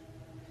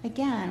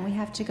 Again, we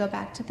have to go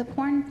back to the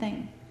porn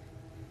thing.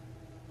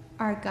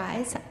 Our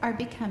guys are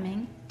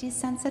becoming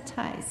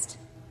desensitized.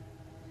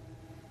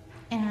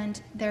 And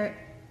their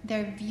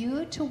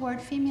view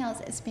toward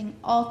females is being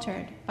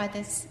altered by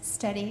this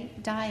steady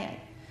diet.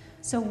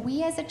 So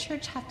we as a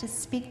church have to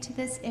speak to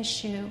this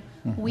issue.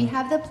 We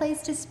have the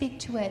place to speak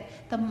to it.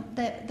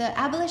 The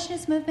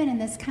abolitionist movement in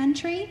this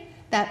country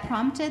that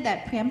preempted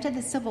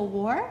the Civil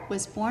War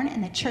was born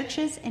in the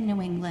churches in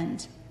New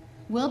England.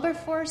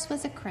 Wilberforce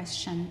was a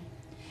Christian.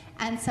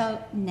 And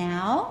so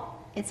now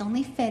it's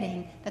only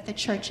fitting that the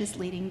church is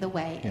leading the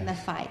way in the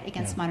fight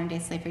against modern day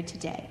slavery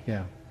today.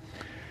 Yeah.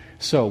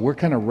 So we're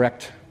kind of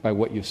wrecked by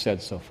what you've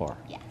said so far.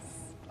 Yes.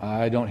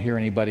 I don't hear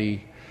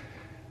anybody,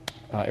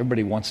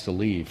 everybody wants to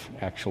leave,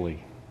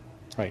 actually,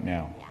 right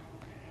now. Yeah.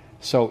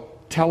 So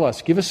tell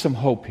us, give us some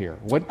hope here.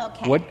 What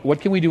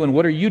can we do, and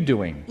what are you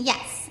doing?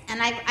 Yes. And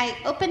I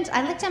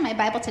looked at my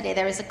Bible today.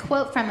 There was a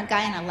quote from a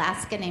guy in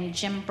Alaska named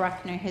Jim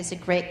Bruckner, who's a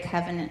great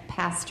covenant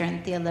pastor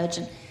and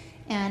theologian.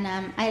 And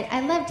I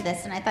loved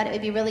this, and I thought it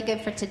would be really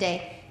good for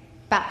today.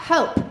 About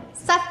hope.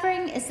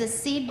 Suffering is the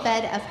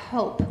seedbed of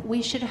hope.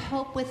 We should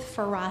hope with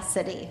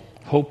ferocity.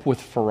 Hope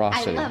with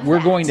ferocity. I love We're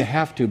that. going to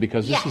have to,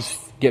 because this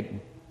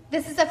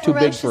is a too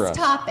big for ferocious us.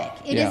 topic.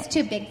 It Yeah. is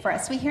too big for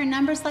us. We hear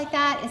numbers like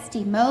that. It's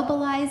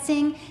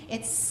demobilizing.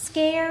 It's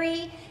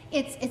scary.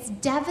 It's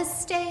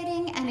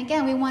devastating. And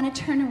again, we want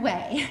to turn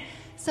away.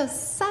 So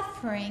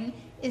suffering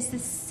is the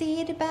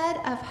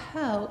seedbed of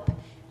hope.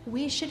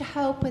 We should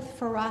hope with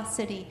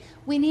ferocity.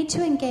 We need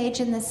to engage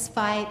in this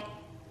fight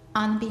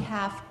on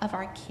behalf of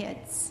our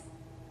kids.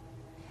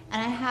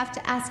 And I have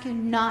to ask you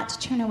not to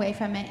turn away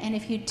from it. And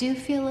if you do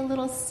feel a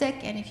little sick,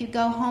 and if you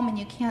go home and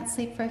you can't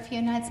sleep for a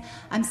few nights,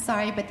 I'm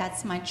sorry, but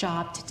that's my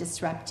job to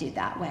disrupt you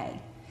that way.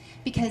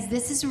 Because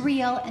this is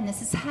real, and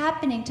this is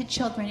happening to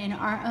children in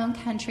our own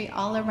country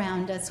all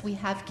around us. We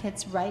have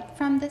kids right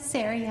from this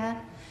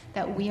area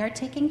that we are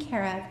taking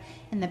care of.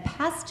 In the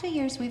past 2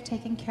 years, we've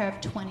taken care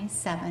of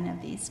 27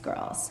 of these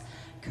girls.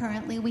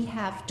 Currently, we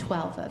have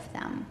 12 of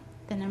them.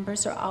 The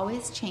numbers are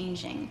always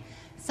changing.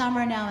 Some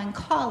are now in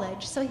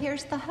college, so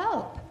here's the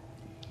hope.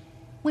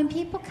 When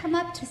people come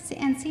up to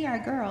see our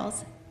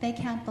girls, they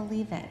can't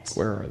believe it.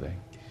 Where are they?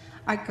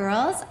 Our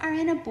girls are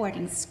in a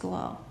boarding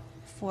school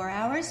 4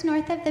 hours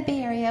north of the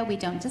Bay Area. We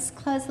don't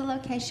disclose the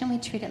location. We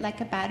treat it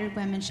like a battered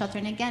women's shelter.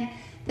 And again,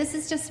 this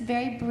is just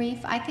very brief.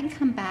 I can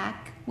come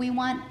back. We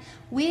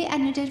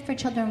at New Day for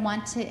Children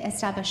want to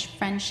establish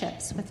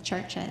friendships with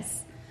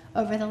churches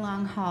over the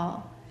long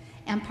haul.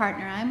 And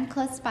partner, I'm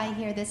close by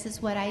here. This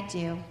is what I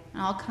do.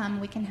 I'll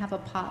come. We can have a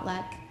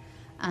potluck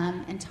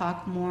and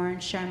talk more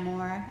and share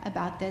more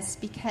about this,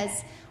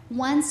 because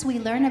once we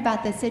learn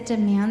about this, it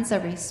demands a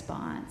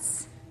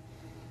response.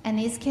 And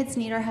these kids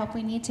need our help.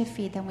 We need to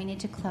feed them. We need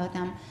to clothe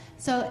them.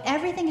 So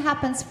everything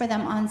happens for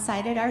them on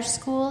site at our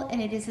school, and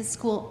it is a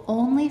school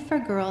only for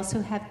girls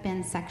who have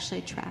been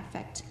sexually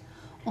trafficked,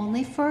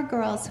 only for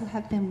girls who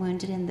have been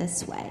wounded in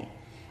this way.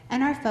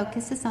 And our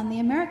focus is on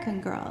the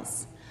American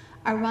girls.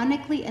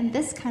 Ironically, in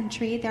this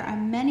country, there are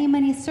many,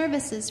 many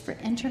services for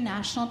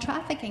international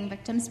trafficking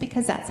victims,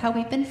 because that's how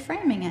we've been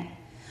framing it.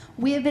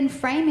 We have been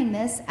framing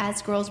this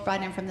as girls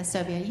brought in from the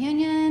Soviet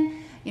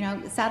Union,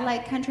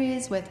 satellite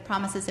countries with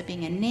promises of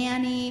being a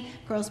nanny,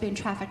 girls being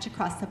trafficked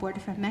across the border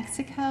from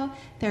Mexico.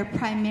 They're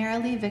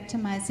primarily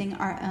victimizing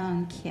our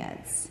own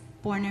kids,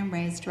 born and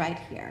raised right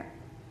here.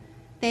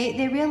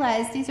 They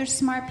realize these are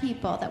smart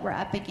people that we're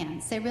up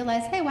against. They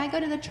realize, hey, why go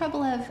to the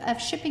trouble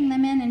of shipping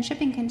them in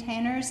shipping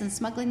containers and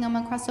smuggling them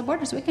across the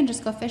border? So we can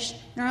just go fish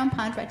in our own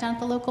pond right down at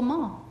the local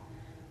mall.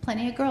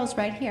 Plenty of girls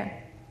right here.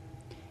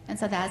 And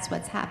so that's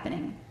what's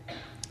happening.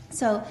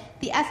 So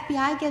the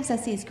FBI gives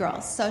us these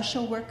girls.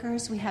 Social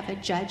workers, we have a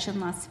judge in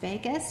Las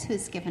Vegas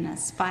who's given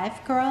us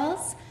 5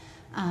 girls.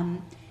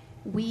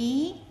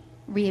 We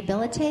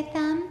rehabilitate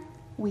them.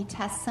 We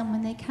test them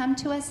when they come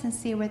to us and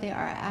see where they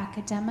are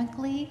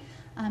academically.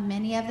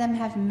 Many of them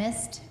have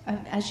missed,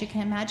 as you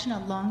can imagine,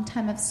 a long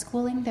time of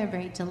schooling. They're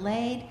very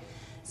delayed.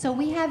 So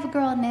we have a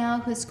girl now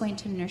who's going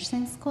to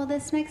nursing school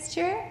this next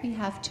year. We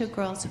have 2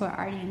 girls who are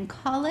already in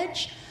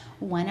college.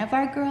 One of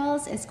our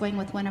girls is going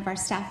with one of our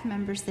staff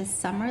members this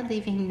summer,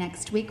 leaving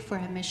next week for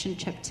a mission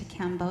trip to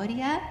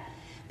Cambodia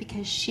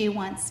because she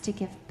wants to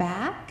give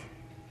back.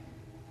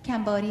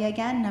 Cambodia,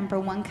 again,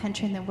 #1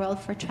 country in the world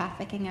for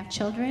trafficking of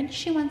children.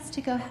 She wants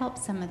to go help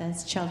some of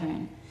those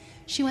children.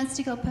 She wants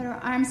to go put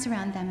her arms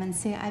around them and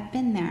say, I've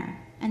been there,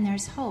 and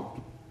there's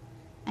hope,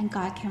 and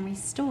God can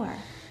restore.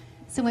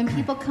 So when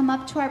people come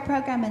up to our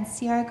program and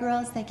see our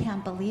girls, they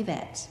can't believe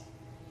it.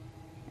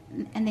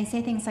 And they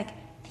say things like,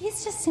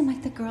 these just seem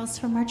like the girls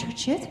from our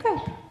church youth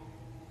group.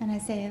 And I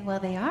say,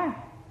 well, they are.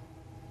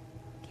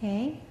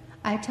 Okay?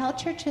 I tell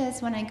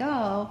churches when I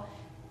go,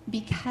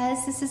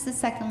 because this is the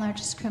 2nd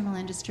largest criminal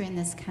industry in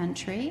this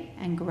country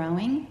and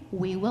growing,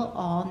 we will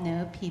all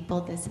know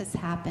people this has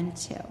happened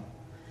to.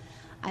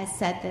 I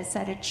said this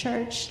at a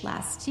church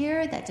last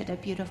year that did a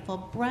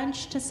beautiful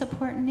brunch to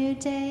support New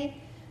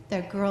Day.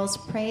 Their girls'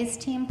 praise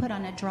team put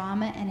on a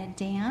drama and a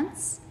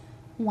dance.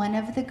 One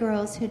of the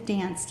girls who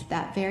danced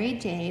that very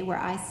day where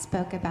I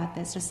spoke about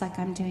this, just like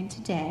I'm doing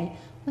today,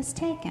 was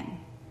taken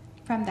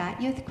from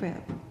that youth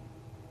group.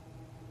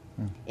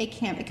 It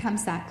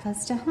becomes that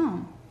close to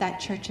home. That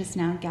church is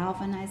now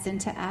galvanized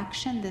into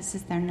action. This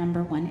is their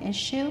 #1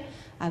 issue.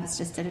 I was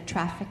just at a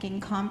trafficking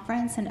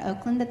conference in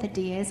Oakland that the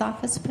DA's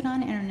office put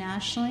on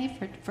internationally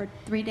for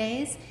 3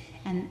 days,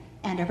 and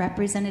a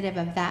representative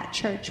of that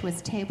church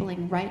was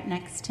tabling right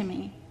next to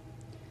me.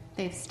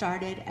 They've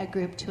started a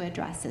group to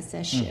address this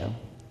issue.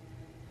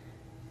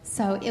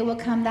 So it will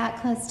come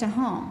that close to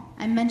home.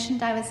 I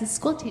mentioned I was a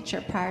school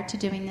teacher prior to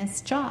doing this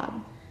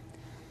job.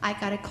 I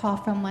got a call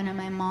from one of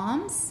my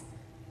moms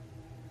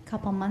a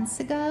couple months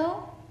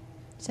ago.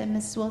 Said,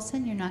 Mrs.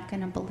 Wilson, you're not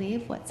going to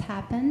believe what's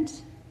happened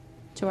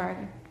to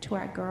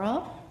our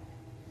girl.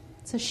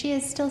 So she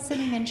is still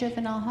sitting in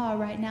juvenile hall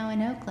right now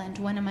in Oakland,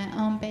 one of my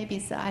own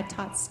babies that I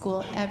taught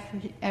school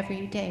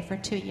every day for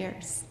 2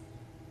 years.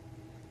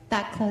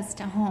 That close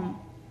to home.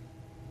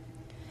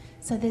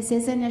 So this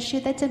is an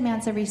issue that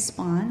demands a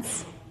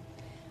response.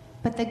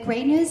 But the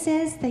great news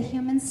is the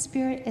human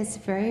spirit is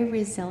very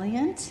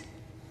resilient.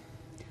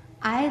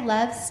 I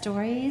love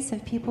stories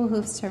of people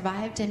who've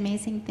survived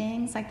amazing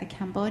things like the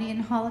Cambodian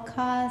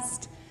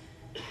Holocaust,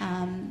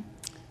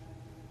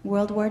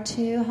 World War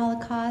II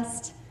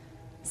Holocaust.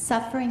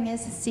 Suffering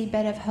is a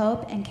seedbed of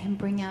hope and can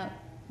bring out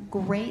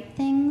great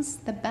things,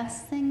 the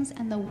best things,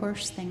 and the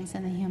worst things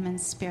in the human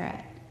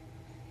spirit.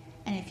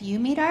 And if you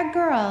meet our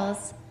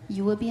girls,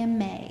 you will be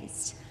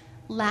amazed.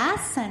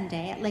 Last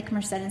Sunday at Lake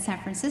Merced in San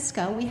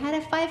Francisco, we had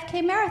a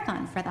 5K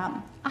marathon for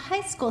them. A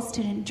high school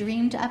student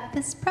dreamed up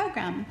this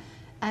program,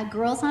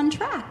 Girls on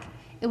Track.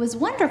 It was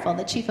wonderful.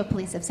 The chief of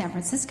police of San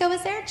Francisco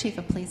was there, chief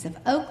of police of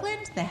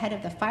Oakland, the head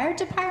of the fire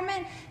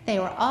department. They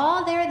were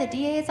all there. The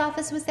DA's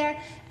office was there.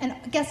 And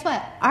guess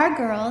what? Our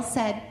girls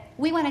said,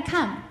 we want to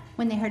come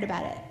when they heard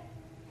about it.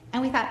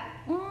 And we thought,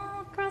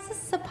 oh, girls,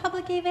 this is a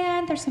public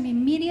event. There's going to be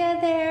media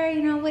there.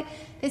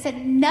 They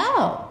said,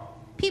 no.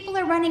 People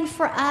are running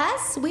for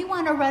us. We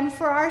want to run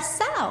for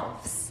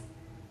ourselves.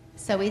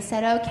 So we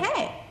said,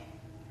 okay,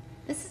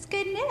 this is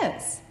good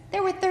news.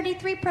 There were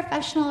 33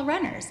 professional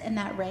runners in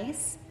that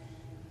race.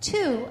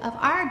 2 of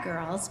our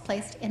girls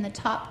placed in the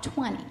top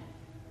 20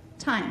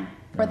 time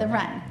for the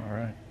run. All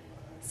right.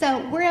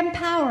 So we're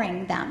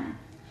empowering them.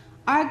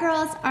 Our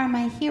girls are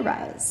my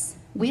heroes.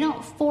 We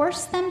don't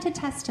force them to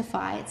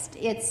testify.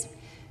 It's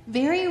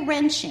very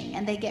wrenching,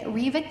 and they get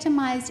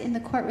re-victimized in the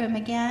courtroom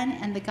again.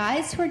 And the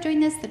guys who are doing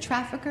this, the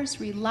traffickers,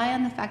 rely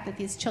on the fact that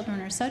these children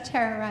are so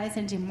terrorized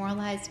and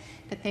demoralized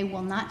that they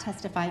will not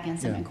testify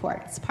against them in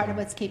court. It's part of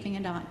what's keeping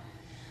it on.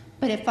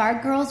 But if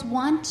our girls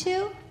want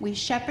to, we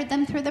shepherd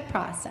them through the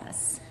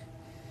process.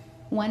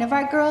 One of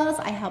our girls,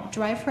 I helped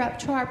drive her up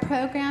to our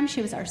program.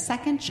 She was our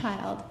second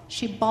child.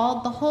 She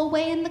bawled the whole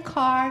way in the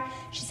car.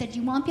 She said,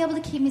 you won't be able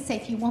to keep me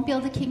safe. You won't be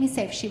able to keep me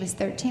safe. She was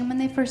 13 when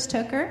they first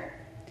took her.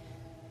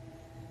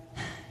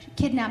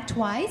 Kidnapped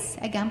twice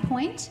at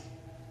gunpoint,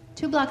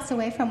 2 blocks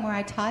away from where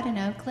I taught in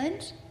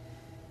Oakland.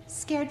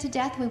 Scared to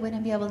death we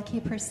wouldn't be able to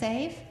keep her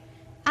safe.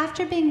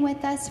 After being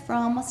with us for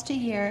almost a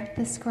year,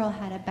 this girl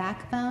had a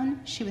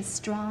backbone. She was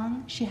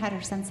strong. She had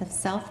her sense of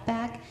self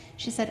back.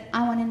 She said,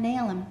 I want to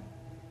nail him.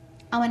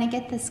 I want to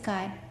get this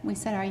guy. We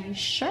said, are you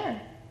sure?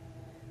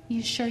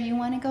 You sure you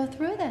want to go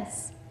through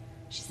this?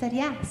 She said,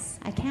 yes,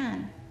 I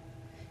can.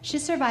 She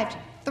survived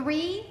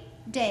 3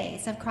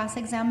 days of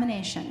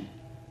cross-examination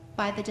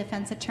by the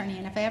defense attorney.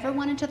 And if I ever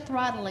wanted to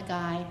throttle a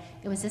guy,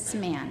 it was this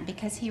man,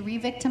 because he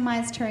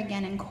re-victimized her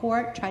again in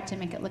court, tried to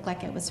make it look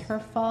like it was her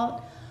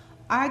fault.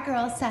 Our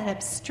girl sat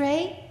up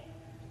straight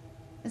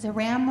as a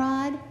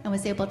ramrod and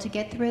was able to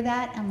get through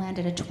that and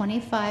landed a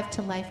 25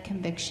 to life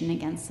conviction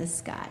against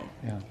this guy.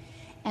 Yeah.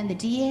 And the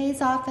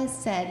DA's office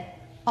said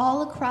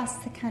all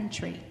across the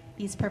country,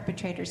 these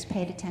perpetrators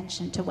paid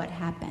attention to what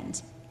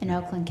happened in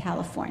Oakland,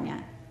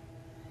 California.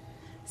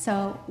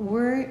 So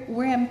we're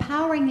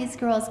empowering these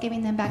girls,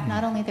 giving them back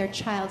not only their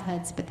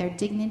childhoods, but their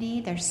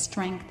dignity, their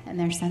strength, and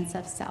their sense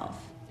of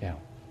self. Yeah.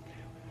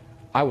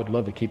 I would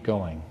love to keep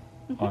going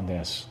on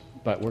this,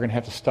 but we're going to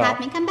have to stop. Have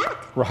me come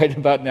back. Right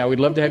about now. We'd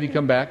love to have you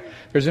come back.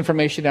 There's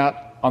information out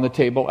on the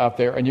table out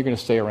there, and you're going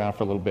to stay around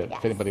for a little bit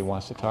if anybody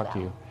wants to talk to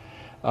you.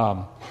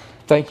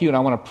 Thank you, and I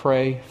want to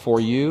pray for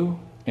you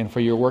and for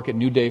your work at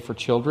New Day for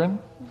Children.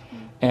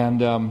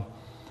 And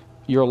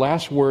your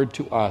last word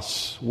to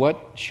us,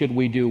 what should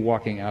we do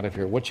walking out of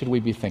here? What should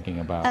we be thinking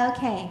about?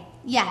 Okay,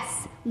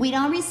 yes. We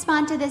don't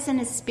respond to this in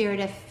a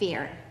spirit of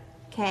fear,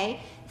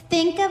 okay?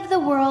 Think of the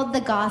world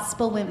the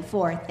gospel went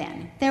forth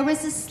in. There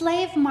was a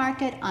slave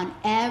market on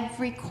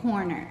every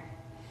corner.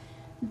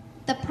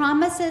 The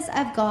promises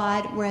of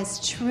God were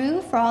as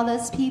true for all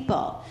those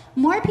people.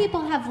 More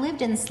people have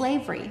lived in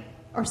slavery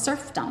or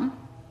serfdom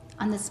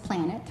on this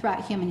planet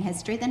throughout human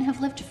history than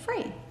have lived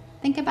free.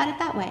 Think about it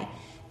that way.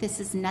 This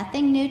is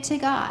nothing new to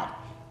God.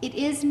 It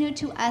is new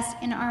to us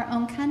in our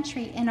own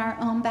country, in our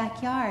own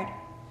backyard.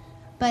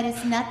 But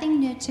it's nothing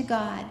new to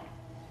God.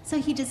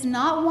 So he does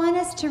not want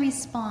us to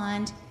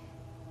respond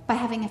by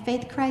having a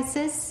faith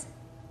crisis,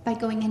 by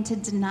going into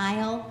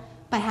denial,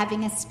 by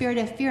having a spirit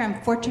of fear and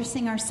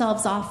fortressing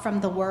ourselves off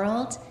from the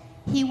world.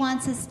 He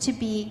wants us to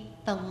be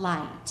the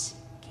light,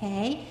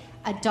 okay?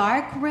 A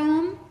dark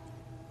room,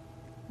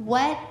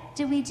 what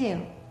do?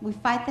 We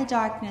fight the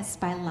darkness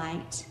by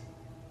light.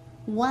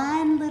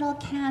 One little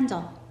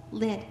candle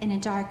lit in a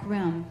dark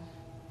room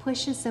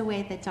pushes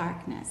away the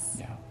darkness.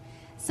 Yeah.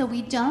 So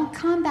we don't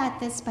combat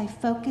this by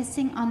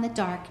focusing on the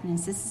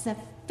darkness. This is a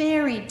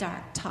very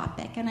dark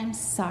topic, and I'm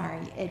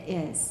sorry, it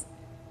is.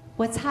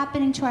 What's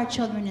happening to our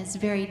children is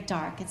very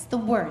dark. It's the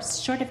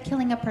worst. Short of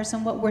killing a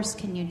person, what worse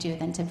can you do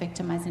than to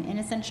victimize an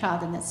innocent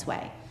child in this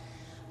way?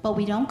 But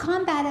we don't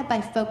combat it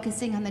by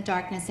focusing on the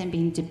darkness and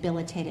being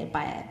debilitated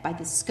by it, by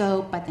the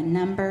scope, by the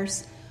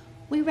numbers.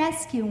 We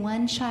rescue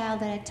one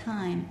child at a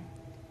time.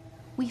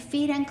 We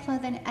feed and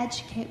clothe and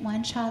educate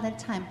one child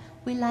at a time.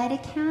 We light a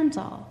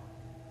candle.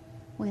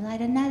 We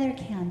light another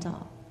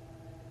candle.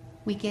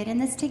 We get in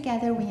this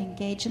together. We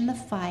engage in the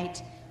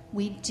fight.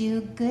 We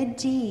do good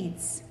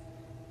deeds.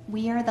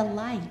 We are the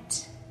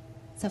light.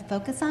 So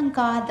focus on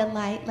God, the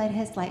light. Let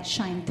his light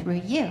shine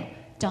through you.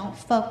 Don't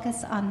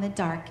focus on the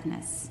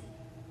darkness.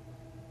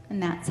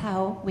 And that's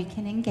how we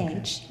can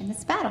engage in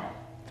this battle.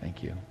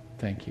 Thank you.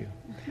 Thank you.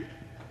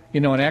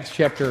 You know, in Acts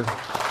chapter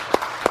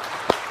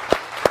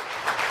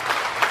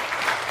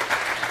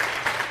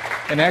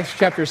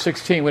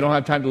 16, we don't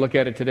have time to look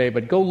at it today,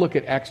 but go look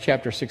at Acts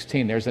chapter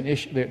 16. There's an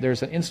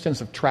instance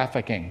of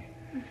trafficking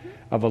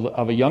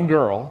of a young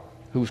girl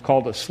who's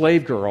called a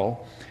slave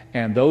girl,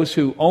 and those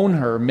who own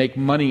her make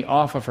money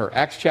off of her.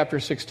 Acts chapter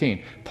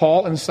 16.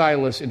 Paul and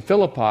Silas in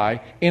Philippi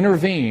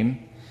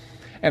intervene,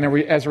 and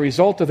as a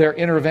result of their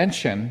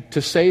intervention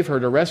to save her,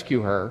 to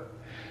rescue her,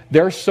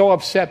 they're so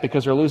upset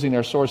because they're losing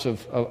their source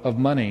of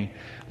money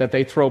that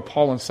they throw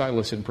Paul and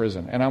Silas in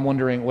prison. And I'm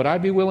wondering, would I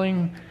be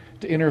willing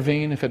to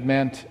intervene if it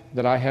meant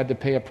that I had to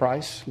pay a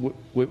price?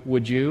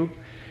 Would you?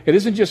 It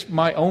isn't just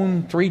my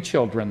own 3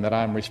 children that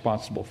I'm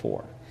responsible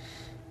for.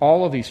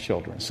 All of these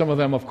children. Some of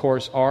them, of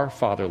course, are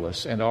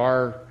fatherless and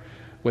are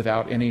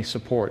without any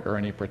support or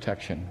any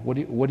protection. What are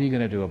you going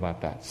to do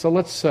about that? So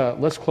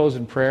let's close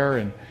in prayer,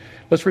 and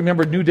let's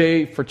remember New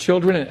Day for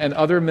Children and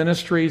other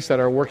ministries that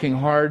are working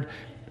hard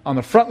on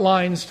the front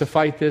lines to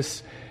fight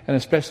this, and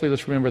especially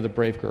let's remember the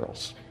brave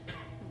girls.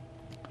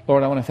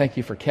 Lord, I want to thank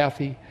you for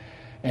Kathy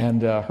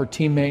and her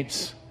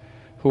teammates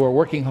who are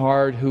working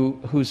hard,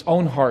 whose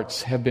own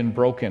hearts have been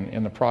broken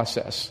in the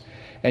process,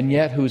 and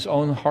yet whose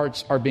own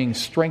hearts are being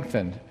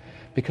strengthened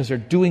because they're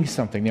doing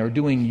something. They're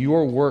doing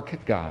your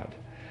work, God.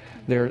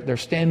 They're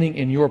standing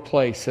in your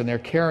place, and they're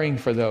caring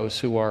for those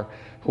who are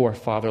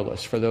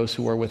fatherless, for those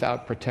who are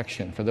without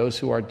protection, for those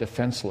who are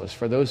defenseless,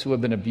 for those who have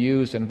been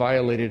abused and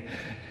violated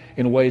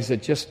in ways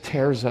that just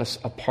tears us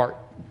apart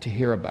to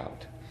hear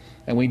about.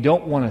 And we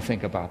don't want to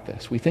think about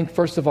this. We think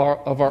first of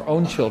all of our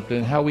own children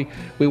and how we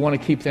want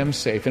to keep them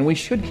safe, and we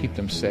should keep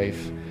them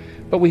safe.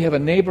 But we have a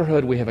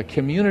neighborhood, we have a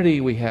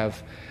community, we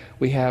have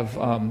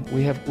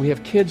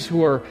kids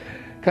who are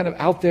kind of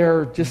out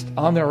there just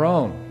on their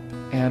own.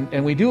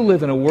 And we do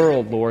live in a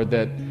world, Lord,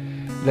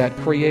 that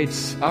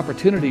creates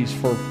opportunities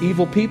for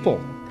evil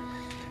people.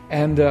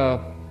 And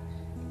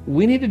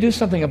we need to do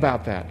something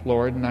about that,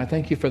 Lord. And I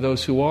thank you for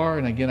those who are.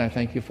 And again, I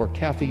thank you for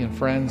Kathy and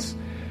friends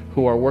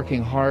who are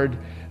working hard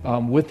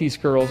with these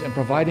girls and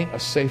providing a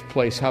safe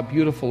place. How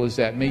beautiful is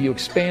that? May you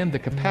expand the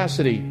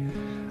capacity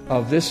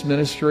of this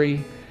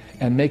ministry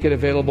and make it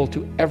available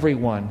to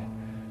everyone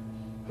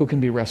who can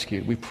be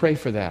rescued. We pray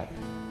for that.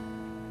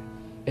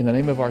 In the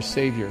name of our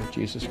Savior,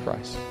 Jesus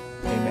Christ.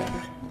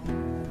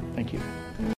 Amen. Thank you.